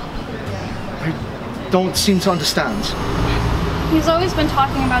 I don't seem to understand. He's always been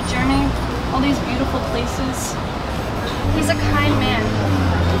talking about journeying, all these beautiful places. He's a kind man.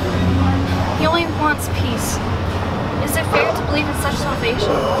 He only wants peace. Is it fair to believe in such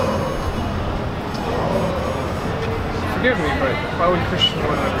salvation? Forgive me, but why would Christian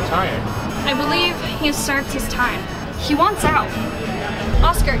want to retire? I believe he has served his time. He wants out.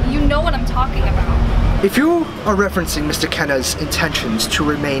 Oscar, you know what I'm talking about. If you are referencing Mr. Kenna's intentions to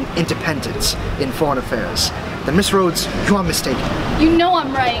remain independent in foreign affairs, then Miss Rhodes, you are mistaken. You know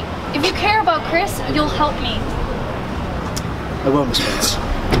I'm right. If you care about Chris, you'll help me. I will, Miss Rhodes.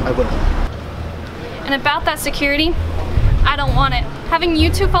 I will. And about that security, I don't want it. Having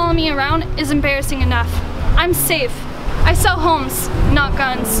you two follow me around is embarrassing enough. I'm safe. I sell homes, not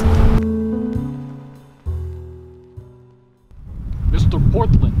guns. Mr.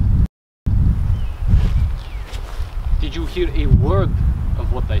 Portland, did you hear a word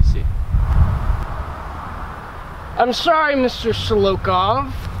of what I said? I'm sorry, Mr.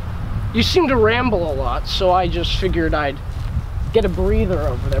 Solokov. You seem to ramble a lot, so I just figured I'd get a breather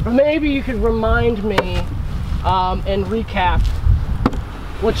over there. But maybe you could remind me and recap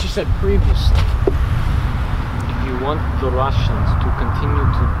what you said previously. If you want the Russians to continue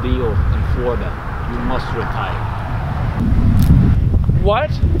to deal in Florida, you must retire.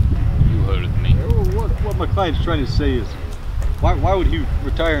 What? You heard me. What my client's trying to say is, why would he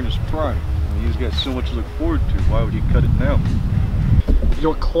retire in his prime? I mean, he's got so much to look forward to. Why would he cut it now?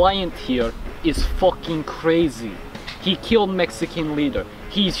 Your client here is fucking crazy. He killed Mexican leader.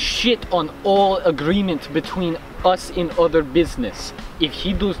 He's shit on all agreement between us in other business. If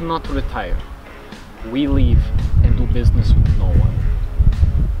he does not retire, we leave and do business with no one.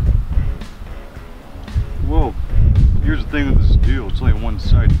 Whoa. Here's the thing with this deal, it's only one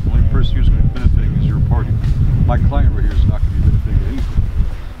sided. The only person who's going to be benefiting is your party. My client right here is not going to be benefiting anything.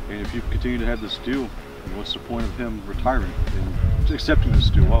 And if you continue to have this deal, then what's the point of him retiring and accepting this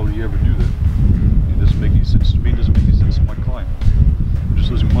deal? Why would he ever do that? It doesn't make any sense to me, it doesn't make any sense to my client. I'm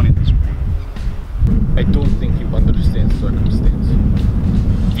just losing money at this point. I don't think you understand circumstance.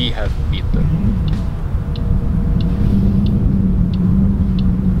 We have beat them.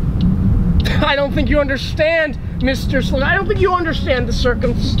 I don't think you understand, Mr. Slim. I don't think you understand the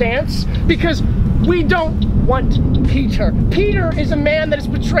circumstance, because we don't want Peter. Peter is a man that has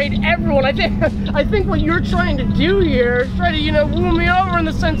betrayed everyone. I think what you're trying to do here is try to, you know, woo me over in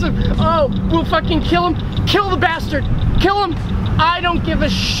the sense of, oh, we'll fucking kill him. Kill the bastard. Kill him. I don't give a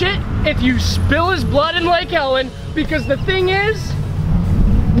shit if you spill his blood in Lake Helen, because the thing is,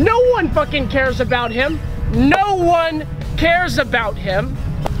 no one fucking cares about him. No one cares about him.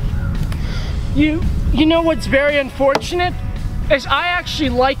 You know what's very unfortunate? Is I actually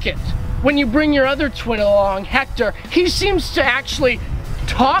like it when you bring your other twin along, Hector. He seems to actually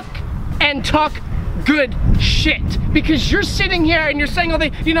talk and talk good shit. Because you're sitting here and you're saying all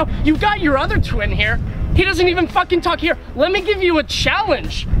the, you know, you got your other twin here. He doesn't even fucking talk here. Let me give you a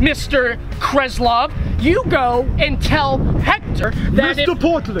challenge, Mr. Kreslov. You go and tell Hector that Mr.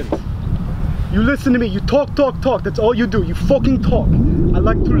 Portland, you listen to me. You talk, talk, talk. That's all you do. You fucking talk. I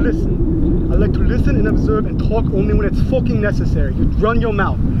like to listen. I like to listen and observe and talk only when it's fucking necessary. You run your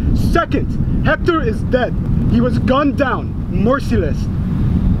mouth. Second, Hector is dead. He was gunned down, merciless,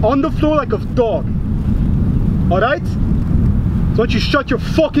 on the floor like a dog. Alright? So why don't you shut your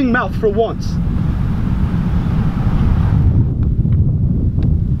fucking mouth for once?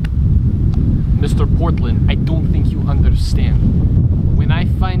 Mr. Portland, I don't think you understand. When I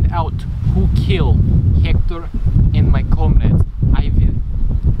find out who killed Hector and my comrades, I will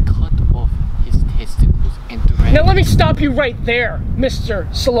cut off his testicles and drag. Now let me stop you right there, Mr.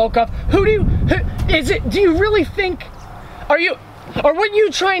 Solokov. Do you really think, or what you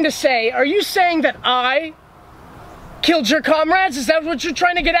trying to say, are you saying that I killed your comrades? Is that what you're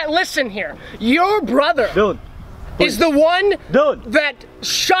trying to get at? Listen here, your brother Dylan, is the one Dylan, that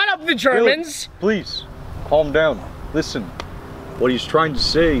shot up the Germans. Dylan, please, calm down. Listen, what he's trying to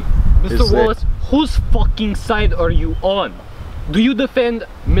say Mr. Wallace, whose fucking side are you on? Do you defend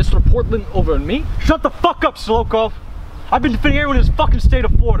Mr. Portland over me? Shut the fuck up, Solokov! I've been defending everyone in this fucking state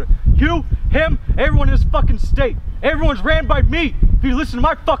of Florida. You, him, everyone in this fucking state. Everyone's ran by me. If you listen to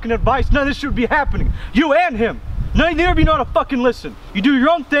my fucking advice, none of this should be happening. You and him. Neither of you know how to fucking listen. You do your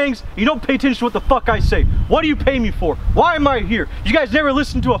own things, you don't pay attention to what the fuck I say. What do you pay me for? Why am I here? You guys never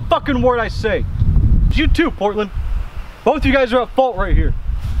listen to a fucking word I say. You too, Portland. Both of you guys are at fault right here.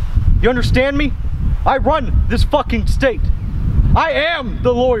 You understand me? I run this fucking state. I am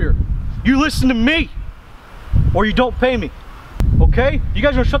the lawyer. You listen to me, or you don't pay me. Okay? You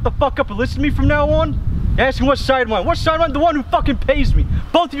guys gonna shut the fuck up and listen to me from now on? You're asking what side am I on? What side am I on? The one who fucking pays me.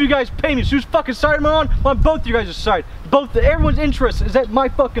 Both of you guys pay me. So whose fucking side am I on? I'm on both of you guys' side. Everyone's interest is at my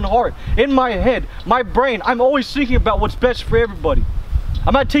fucking heart, in my head, my brain. I'm always thinking about what's best for everybody.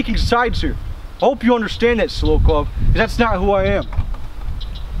 I'm not taking sides here. I hope you understand that, Solokov, because that's not who I am.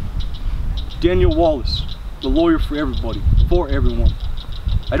 Daniel Wallace, the lawyer for everybody, for everyone.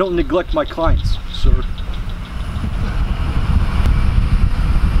 I don't neglect my clients, sir.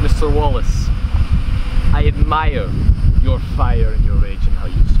 Mr. Wallace, I admire your fire and your rage and how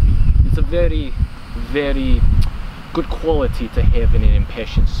you speak. It's a very, very good quality to have in an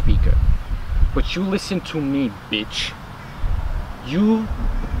impassioned speaker. But you listen to me, bitch. You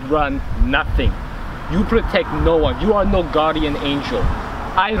run nothing. You protect no one. You are no guardian angel.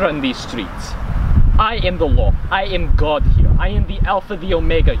 I run these streets. I am the law. I am God here. I am the Alpha, the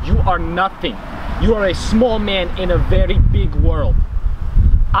Omega. You are nothing. You are a small man in a very big world.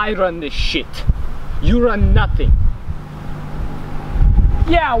 I run this shit. You run nothing.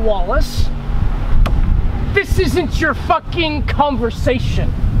 Yeah, Wallace. This isn't your fucking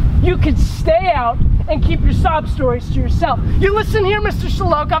conversation. You could stay out and keep your sob stories to yourself. You listen here, Mr.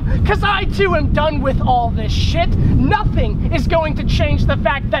 Solokov, because I too am done with all this shit. Nothing is going to change the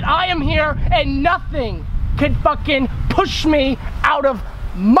fact that I am here and nothing could fucking push me out of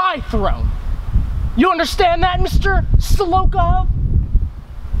my throne. You understand that, Mr. Solokov?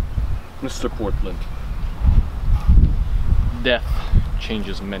 Mr. Portland, death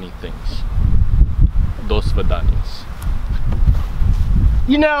changes many things. Dos vidanias.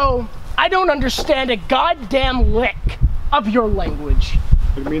 You know, I don't understand a goddamn lick of your language.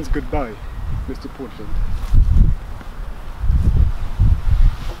 It means goodbye, Mr. Portland.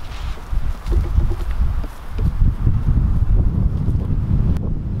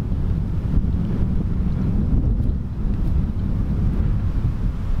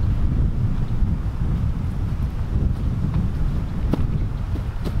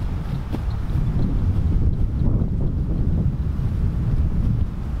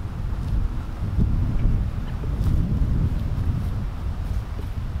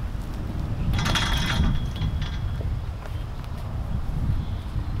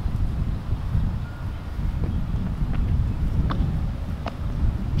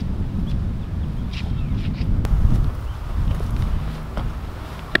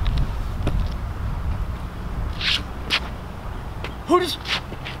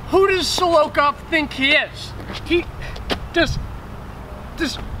 Who does Solokov think he is? Does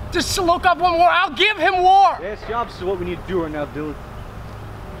Solokov want war? I'll give him war! Yeah, it's the opposite of what we need to do right now, Dylan.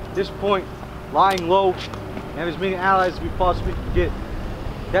 At this point, lying low and have as many allies as we possibly can get.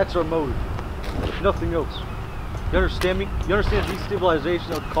 That's our motive. Nothing else. You understand me? You understand the destabilization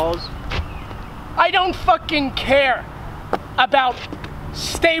that would cause? I don't fucking care about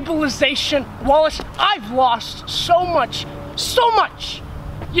stabilization, Wallace. I've lost so much.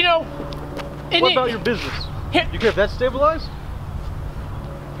 You know, what about your business? You care if that's stabilized?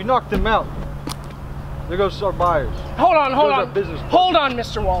 If you knock them out, there goes our buyers. Hold on. Hold on,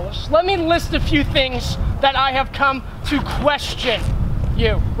 Mr. Wallace. Let me list a few things that I have come to question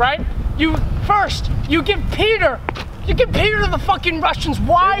you, right? You give Peter to the fucking Russians.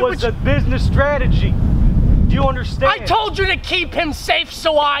 Why would you? It was a business strategy. Do you understand? I told you to keep him safe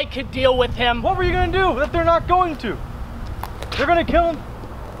so I could deal with him. What were you gonna do that they're not going to? They're gonna kill him.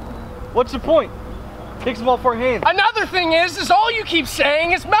 What's the point? Takes them off our hands. Another thing is all you keep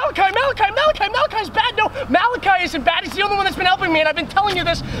saying is Malachi's bad. No, Malachi isn't bad. He's the only one that's been helping me, and I've been telling you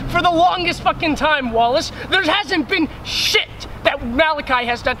this for the longest fucking time, Wallace. There hasn't been shit that Malachi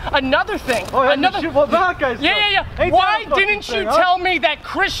has done. Another thing. Oh, what Malachi's done. Yeah. Why didn't you tell me that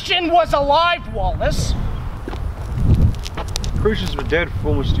Christian was alive, Wallace? Christian's been dead for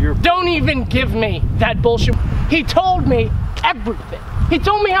almost a year. Don't even give me that bullshit. He told me everything. He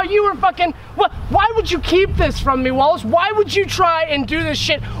told me how you were fucking. Why would you keep this from me, Wallace? Why would you try and do this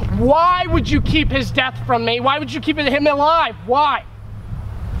shit? Why would you keep his death from me? Why would you keep him alive? Why?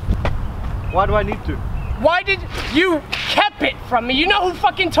 Why do I need to? Why did you keep it from me? You know who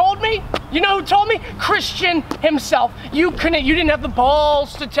fucking told me? You know who told me? Christian himself. You didn't have the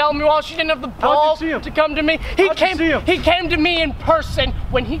balls to tell me, Wallace. You didn't have the balls to come to me. He came to me in person.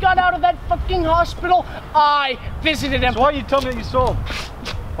 When he got out of that fucking hospital, I visited him. So why you tell me that you saw him?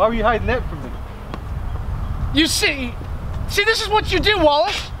 Why were you hiding that from me? You see, this is what you do,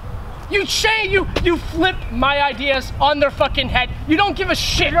 Wallace. You flip my ideas on their fucking head. You don't give a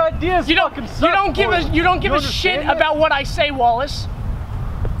shit. Your ideas fucking suck. You don't give a shit about what I say, Wallace.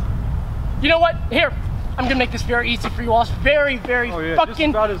 You know what? Here, I'm gonna make this very easy for you, Wallace. Very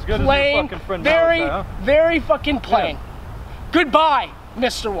fucking plain. Very fucking plain. Goodbye,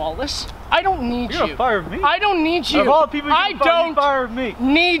 Mr. Wallace. I don't need you. You're gonna fire me? I don't need you. Of all the people you don't fire me.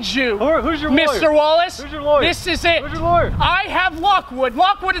 Need you. Who's your lawyer? Mr. Wallace? Who's your lawyer? This is it. Who's your lawyer? I have Lockwood.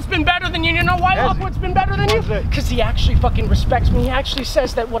 Lockwood has been better than you. You know why Lockwood's been better than you? Because he actually fucking respects me. He actually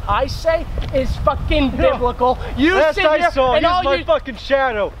says that what I say is fucking biblical. You Last sit here I saw, and he's my fucking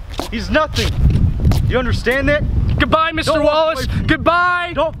shadow. He's nothing. You understand that? Goodbye, Mr. Wallace.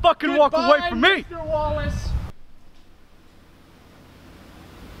 Goodbye. Don't fucking walk away from me. Mr. Wallace.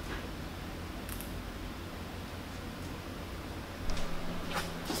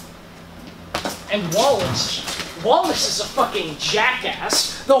 And Wallace is a fucking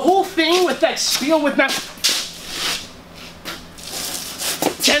jackass. The whole thing with that spiel with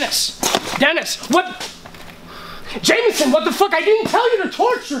Dennis, what? Jameson, what the fuck? I didn't tell you to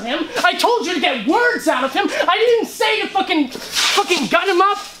torture him. I told you to get words out of him. I didn't say to fucking gut him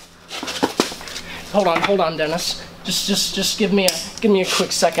up. Hold on, Dennis. Just give me a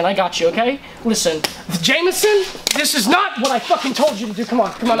quick second. I got you, okay? Listen, Jameson, this is not what I fucking told you to do. Come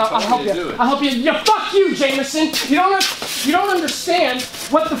on, I'll help you. I'll help you. Yeah, fuck you, Jameson. You don't understand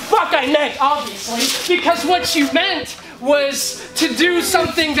what the fuck I meant, obviously, because what you meant was to do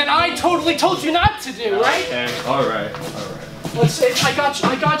something that I totally told you not to do, right? Okay, all right. I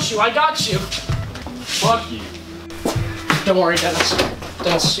got you. Fuck you. Don't worry, Dennis.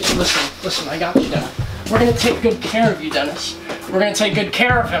 Listen, I got you, Dennis. We're gonna take good care of you, Dennis. We're gonna take good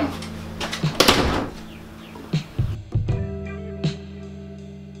care of him.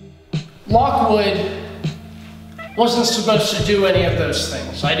 Lockwood wasn't supposed to do any of those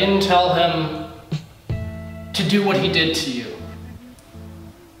things. I didn't tell him to do what he did to you.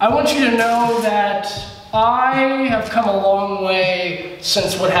 I want you to know that I have come a long way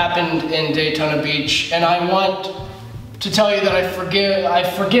since what happened in Daytona Beach, and I want to tell you that I've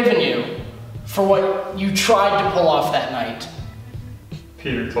forgiven you for what you tried to pull off that night.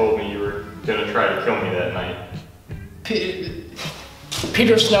 Peter told me you were gonna try to kill me that night.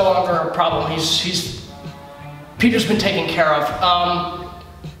 Peter's no longer a problem. Peter's been taken care of.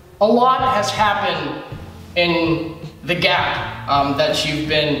 A lot has happened in the gap that you've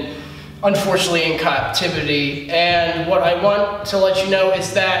been, unfortunately, in captivity. And what I want to let you know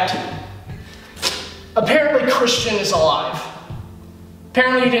is that apparently Christian is alive.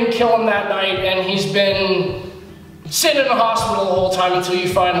 Apparently you didn't kill him that night, and he's been sitting in the hospital the whole time until you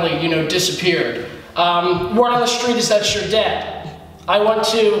finally, disappeared. Word on the street is that you're dead. I want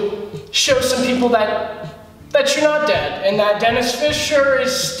to show some people that you're not dead, and that Dennis Fisher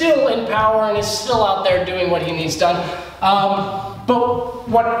is still in power and is still out there doing what he needs done.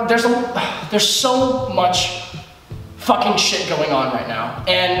 But there's so much fucking shit going on right now,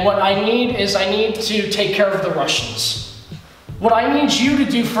 and what I need to take care of the Russians. What I need you to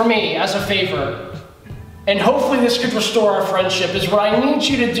do for me as a favor, and hopefully this could restore our friendship, is what I need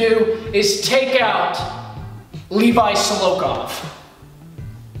you to do is take out Levi Solokov.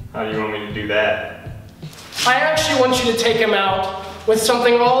 How do you want me to do that? I actually want you to take him out with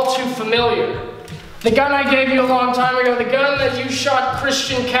something all too familiar. The gun I gave you a long time ago, the gun that you shot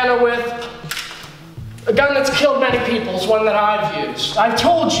Christian Kenna with, a gun that's killed many people, is one that I've used. I've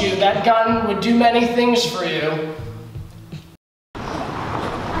told you that gun would do many things for you.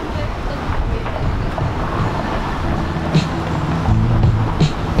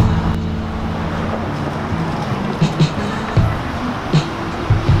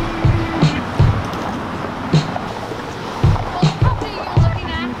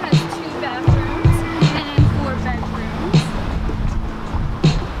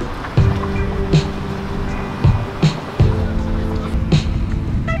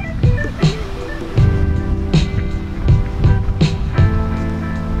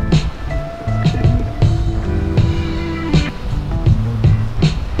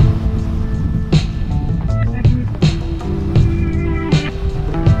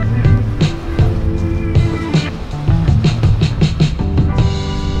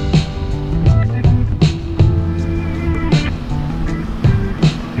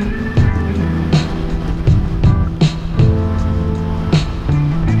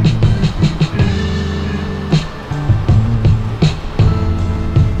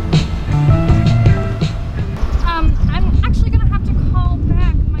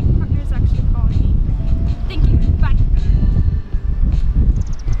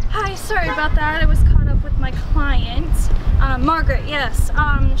 Margaret, yes.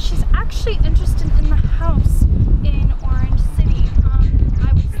 She's actually interested in the house in Orange City.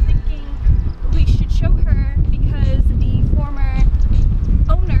 I was thinking we should show her because the former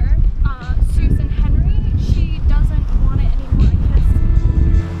owner, Susan Henry, she doesn't want it anymore,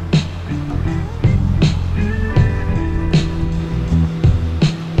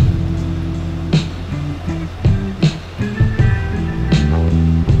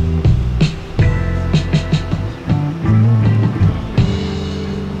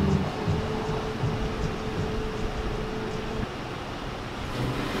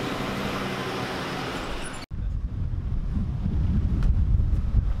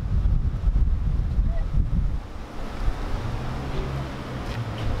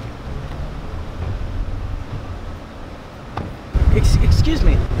 Excuse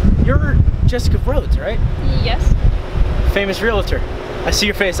me, you're Jessica Rhodes, right? Yes. Famous realtor. I see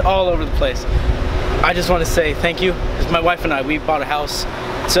your face all over the place. I just want to say thank you, because my wife and I, we bought a house.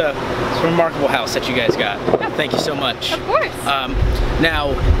 It's a remarkable house that you guys got. Thank you so much. Of course. Now,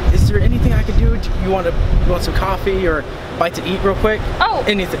 is there anything I can do? You want some coffee or bite to eat real quick? Oh.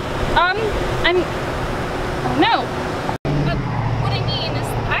 Anything? No. But what I mean is,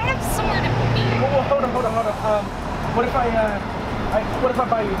 I have somewhere to be. Well, hold on. What if I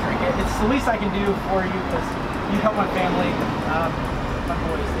buy you a drink? It's the least I can do for you, because you help my family. My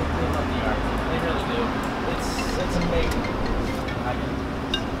boys, they love the art. They really do. It's amazing.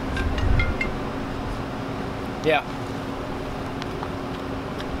 Yeah.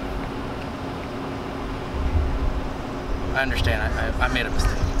 I understand. I made a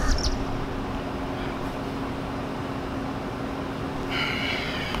mistake.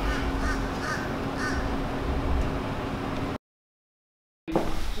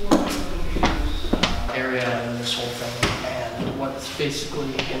 Area in this whole thing, and what's basically,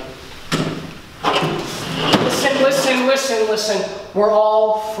 you know. Listen. We're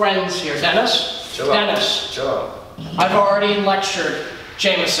all friends here. Dennis? Dennis. I've already lectured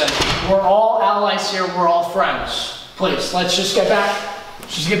Jameson. We're all allies here. We're all friends. Please, let's just get back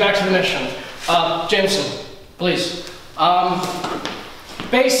to the mission. Jameson, please.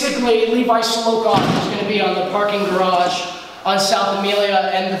 Basically, Levi Solokov is going to be on the parking garage on South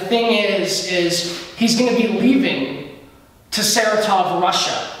Amelia, and the thing is he's going to be leaving to Saratov,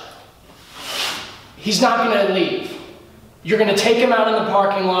 Russia. He's not going to leave. You're going to take him out in the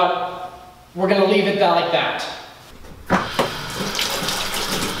parking lot. We're going to leave it like that.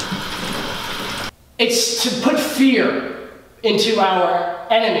 It's to put fear into our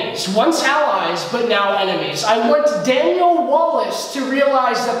enemies. Once allies, but now enemies. I want Daniel Wallace to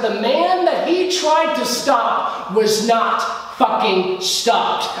realize that the man that he tried to stop was not fucking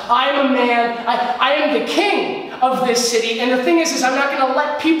stopped. I am a man, I am the king of this city, and the thing is I'm not gonna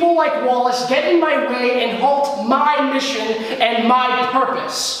let people like Wallace get in my way and halt my mission and my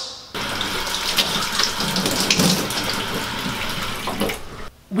purpose.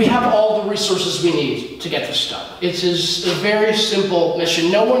 We have all the resources we need to get this done. It is a very simple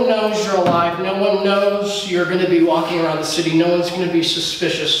mission. No one knows you're alive. No one knows you're going to be walking around the city. No one's going to be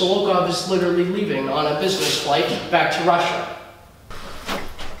suspicious. Solokov is literally leaving on a business flight back to Russia.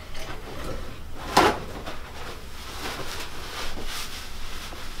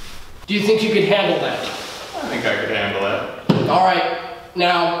 Do you think you could handle that? I think I could handle that. All right.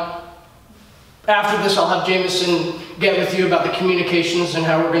 Now, after this, I'll have Jameson get with you about the communications and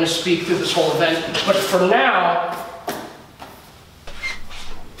how we're going to speak through this whole event. But for now,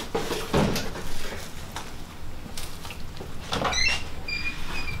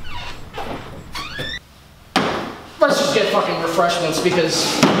 let's just get fucking refreshments because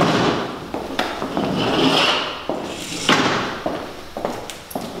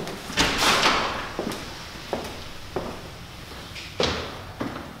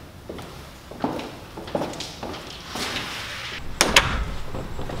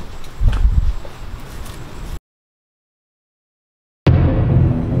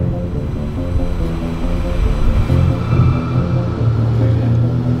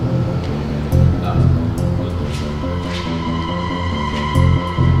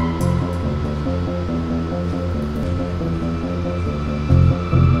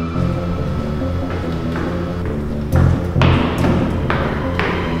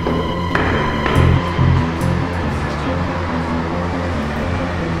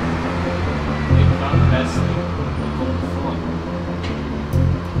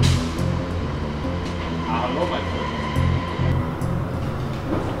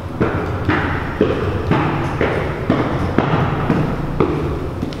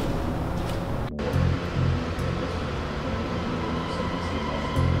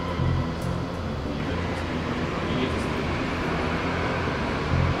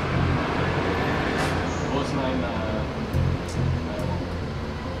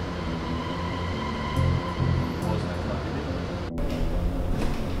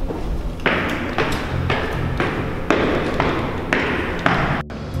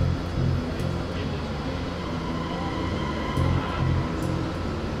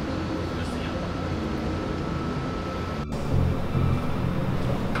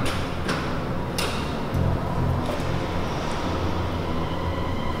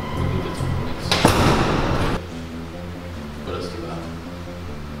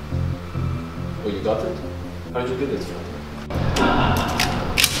Oh, you got it? How did you get it?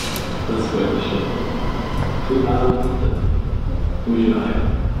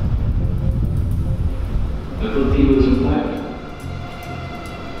 I thought he was alive.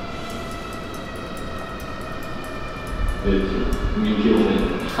 You killed him.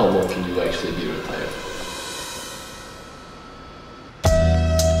 how long can you actually be retired?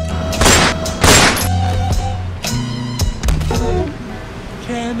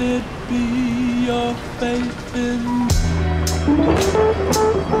 Can it be your faith in?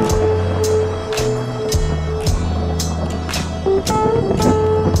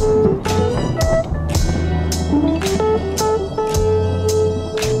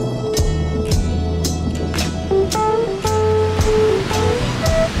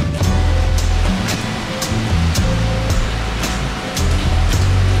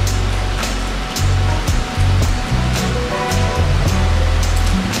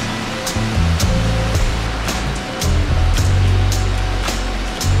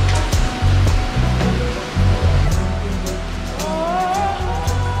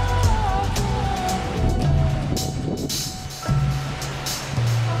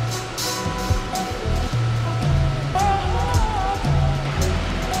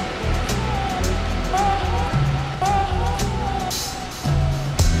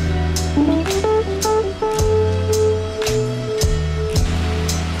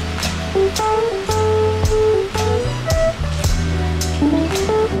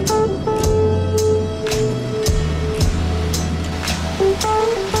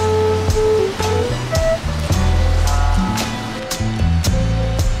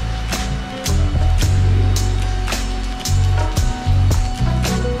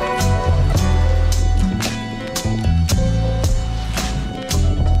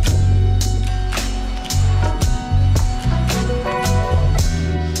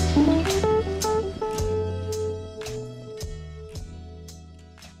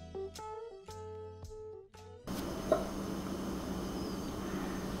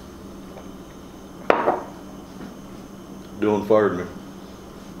 Dylan fired me.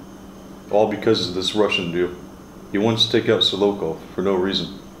 All because of this Russian deal. He wants to take out Solokov for no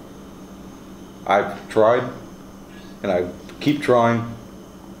reason. I've tried, and I keep trying.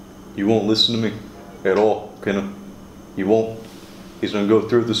 He won't listen to me at all, Kenneth. He won't. He's going to go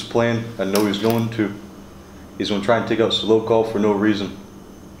through this plan. I know he's going to. He's going to try and take out Solokov for no reason.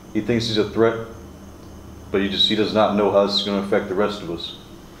 He thinks he's a threat, but he does not know how this is going to affect the rest of us.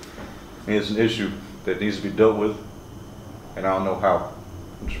 And it's an issue that needs to be dealt with, and I don't know how,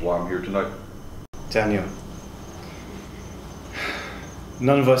 which is why I'm here tonight. Daniel,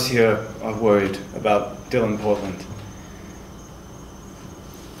 none of us here are worried about Dylan Portland.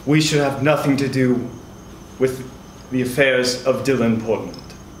 We should have nothing to do with the affairs of Dylan Portland.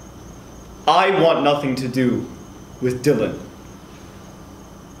 I want nothing to do with Dylan.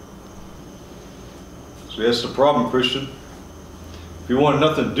 So that's the problem, Christian. If you wanted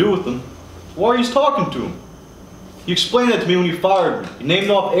nothing to do with him, why are you talking to him? You explained that to me when you fired me. You named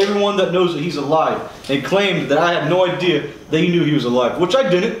off everyone that knows that he's alive and claimed that I had no idea that you knew he was alive, which I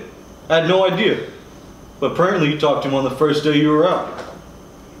didn't. I had no idea. But apparently you talked to him on the first day you were out.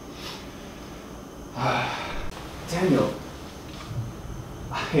 Daniel,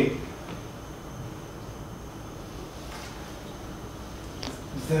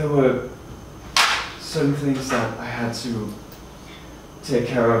 there were certain things that I had to take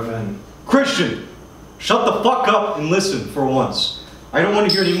care of, and... Christian! Shut the fuck up and listen for once. I don't want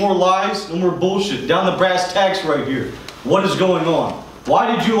to hear any more lies, no more bullshit. Down the brass tacks right here. What is going on?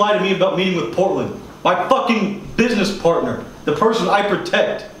 Why did you lie to me about meeting with Portland? My fucking business partner. The person I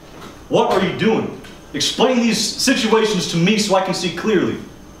protect. What are you doing? Explain these situations to me so I can see clearly.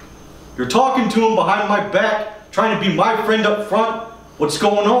 You're talking to him behind my back, trying to be my friend up front. What's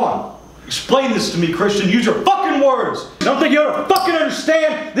going on? Explain this to me, Christian. Use your fucking words. I don't think you ever fucking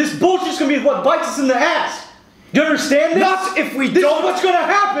understand. This bullshit's gonna be what bites us in the ass. Do you understand this? Not if we This don't. is what's gonna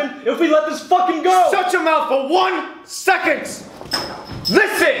happen if we let this fucking go. Shut your mouth for 1 second.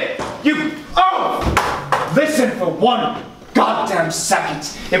 Listen, you. Oh, listen for 1 goddamn second.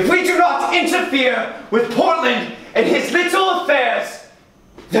 If we do not interfere with Portland and his little affairs,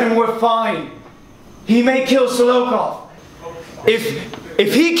 then we're fine. He may kill Solokov.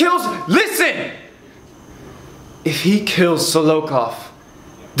 If he kills, listen! If he kills Solokov,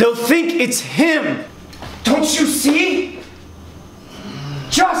 they'll think it's him. Don't you see?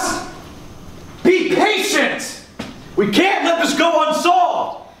 Just be patient. We can't let this go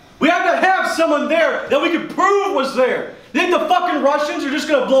unsolved. We have to have someone there that we can prove was there. You think the fucking Russians are just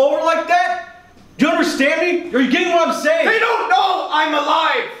gonna blow over like that? Do you understand me? Are you getting what I'm saying? They don't know I'm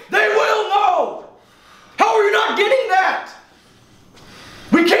alive. They will know. How are you not getting that?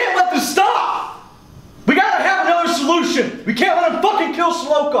 We can't let this stop! We gotta have another solution! We can't let him fucking kill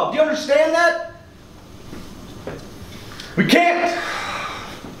Solokov. Do you understand that? We can't!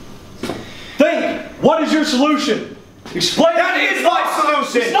 Think! What is your solution? Explain. That is my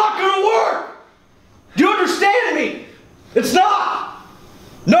solution. It's not gonna work. Do you understand me? It's not.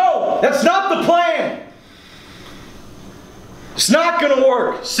 No, that's not the plan. It's not gonna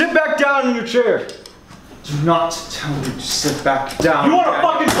work. Sit back down in your chair. Do not tell me to sit back down. You wanna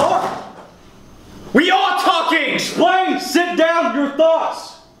fucking talk? We are talking! Explain, sit down, your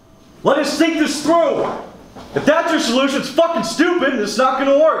thoughts. Let us think this through. If that's your solution, it's fucking stupid and it's not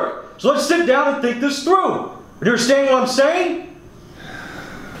gonna work. So let's sit down and think this through. You understand what I'm saying?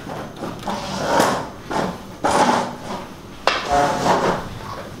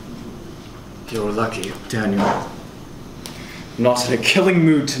 You're lucky, Daniel. I'm not in a killing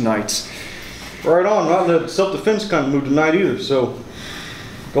mood tonight. Right on, not in a self-defense kind of mood tonight either, so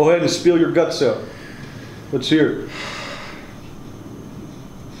go ahead and spill your guts out. Let's hear it.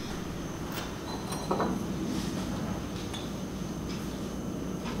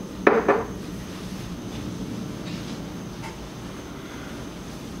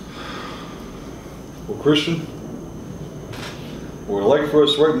 Well, Christian, what I'd like for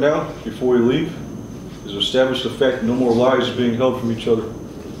us right now, before we leave, is to establish the fact that no more lies are being held from each other.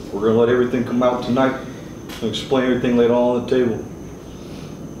 We're going to let everything come out tonight and explain everything laid on the table.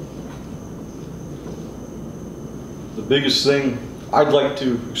 The biggest thing I'd like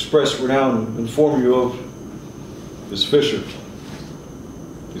to express for now and inform you of is Fisher.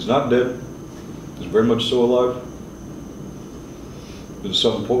 He's not dead. He's very much so alive. It's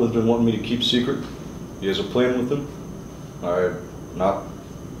something Portland's been wanting me to keep secret. He has a plan with him. I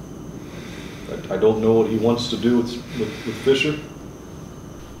don't know what he wants to do with Fisher.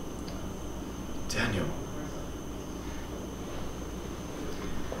 Daniel.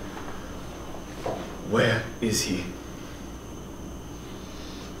 Where is he?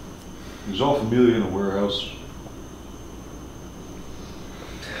 He's off Amelia in a warehouse.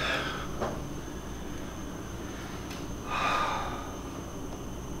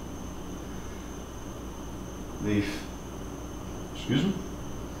 Leaf. Excuse me?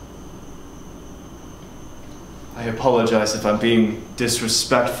 I apologize if I'm being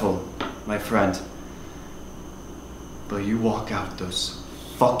disrespectful, my friend. But you walk out those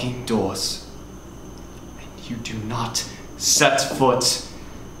fucking doors and you do not set foot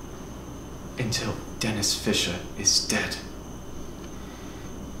until Dennis Fisher is dead.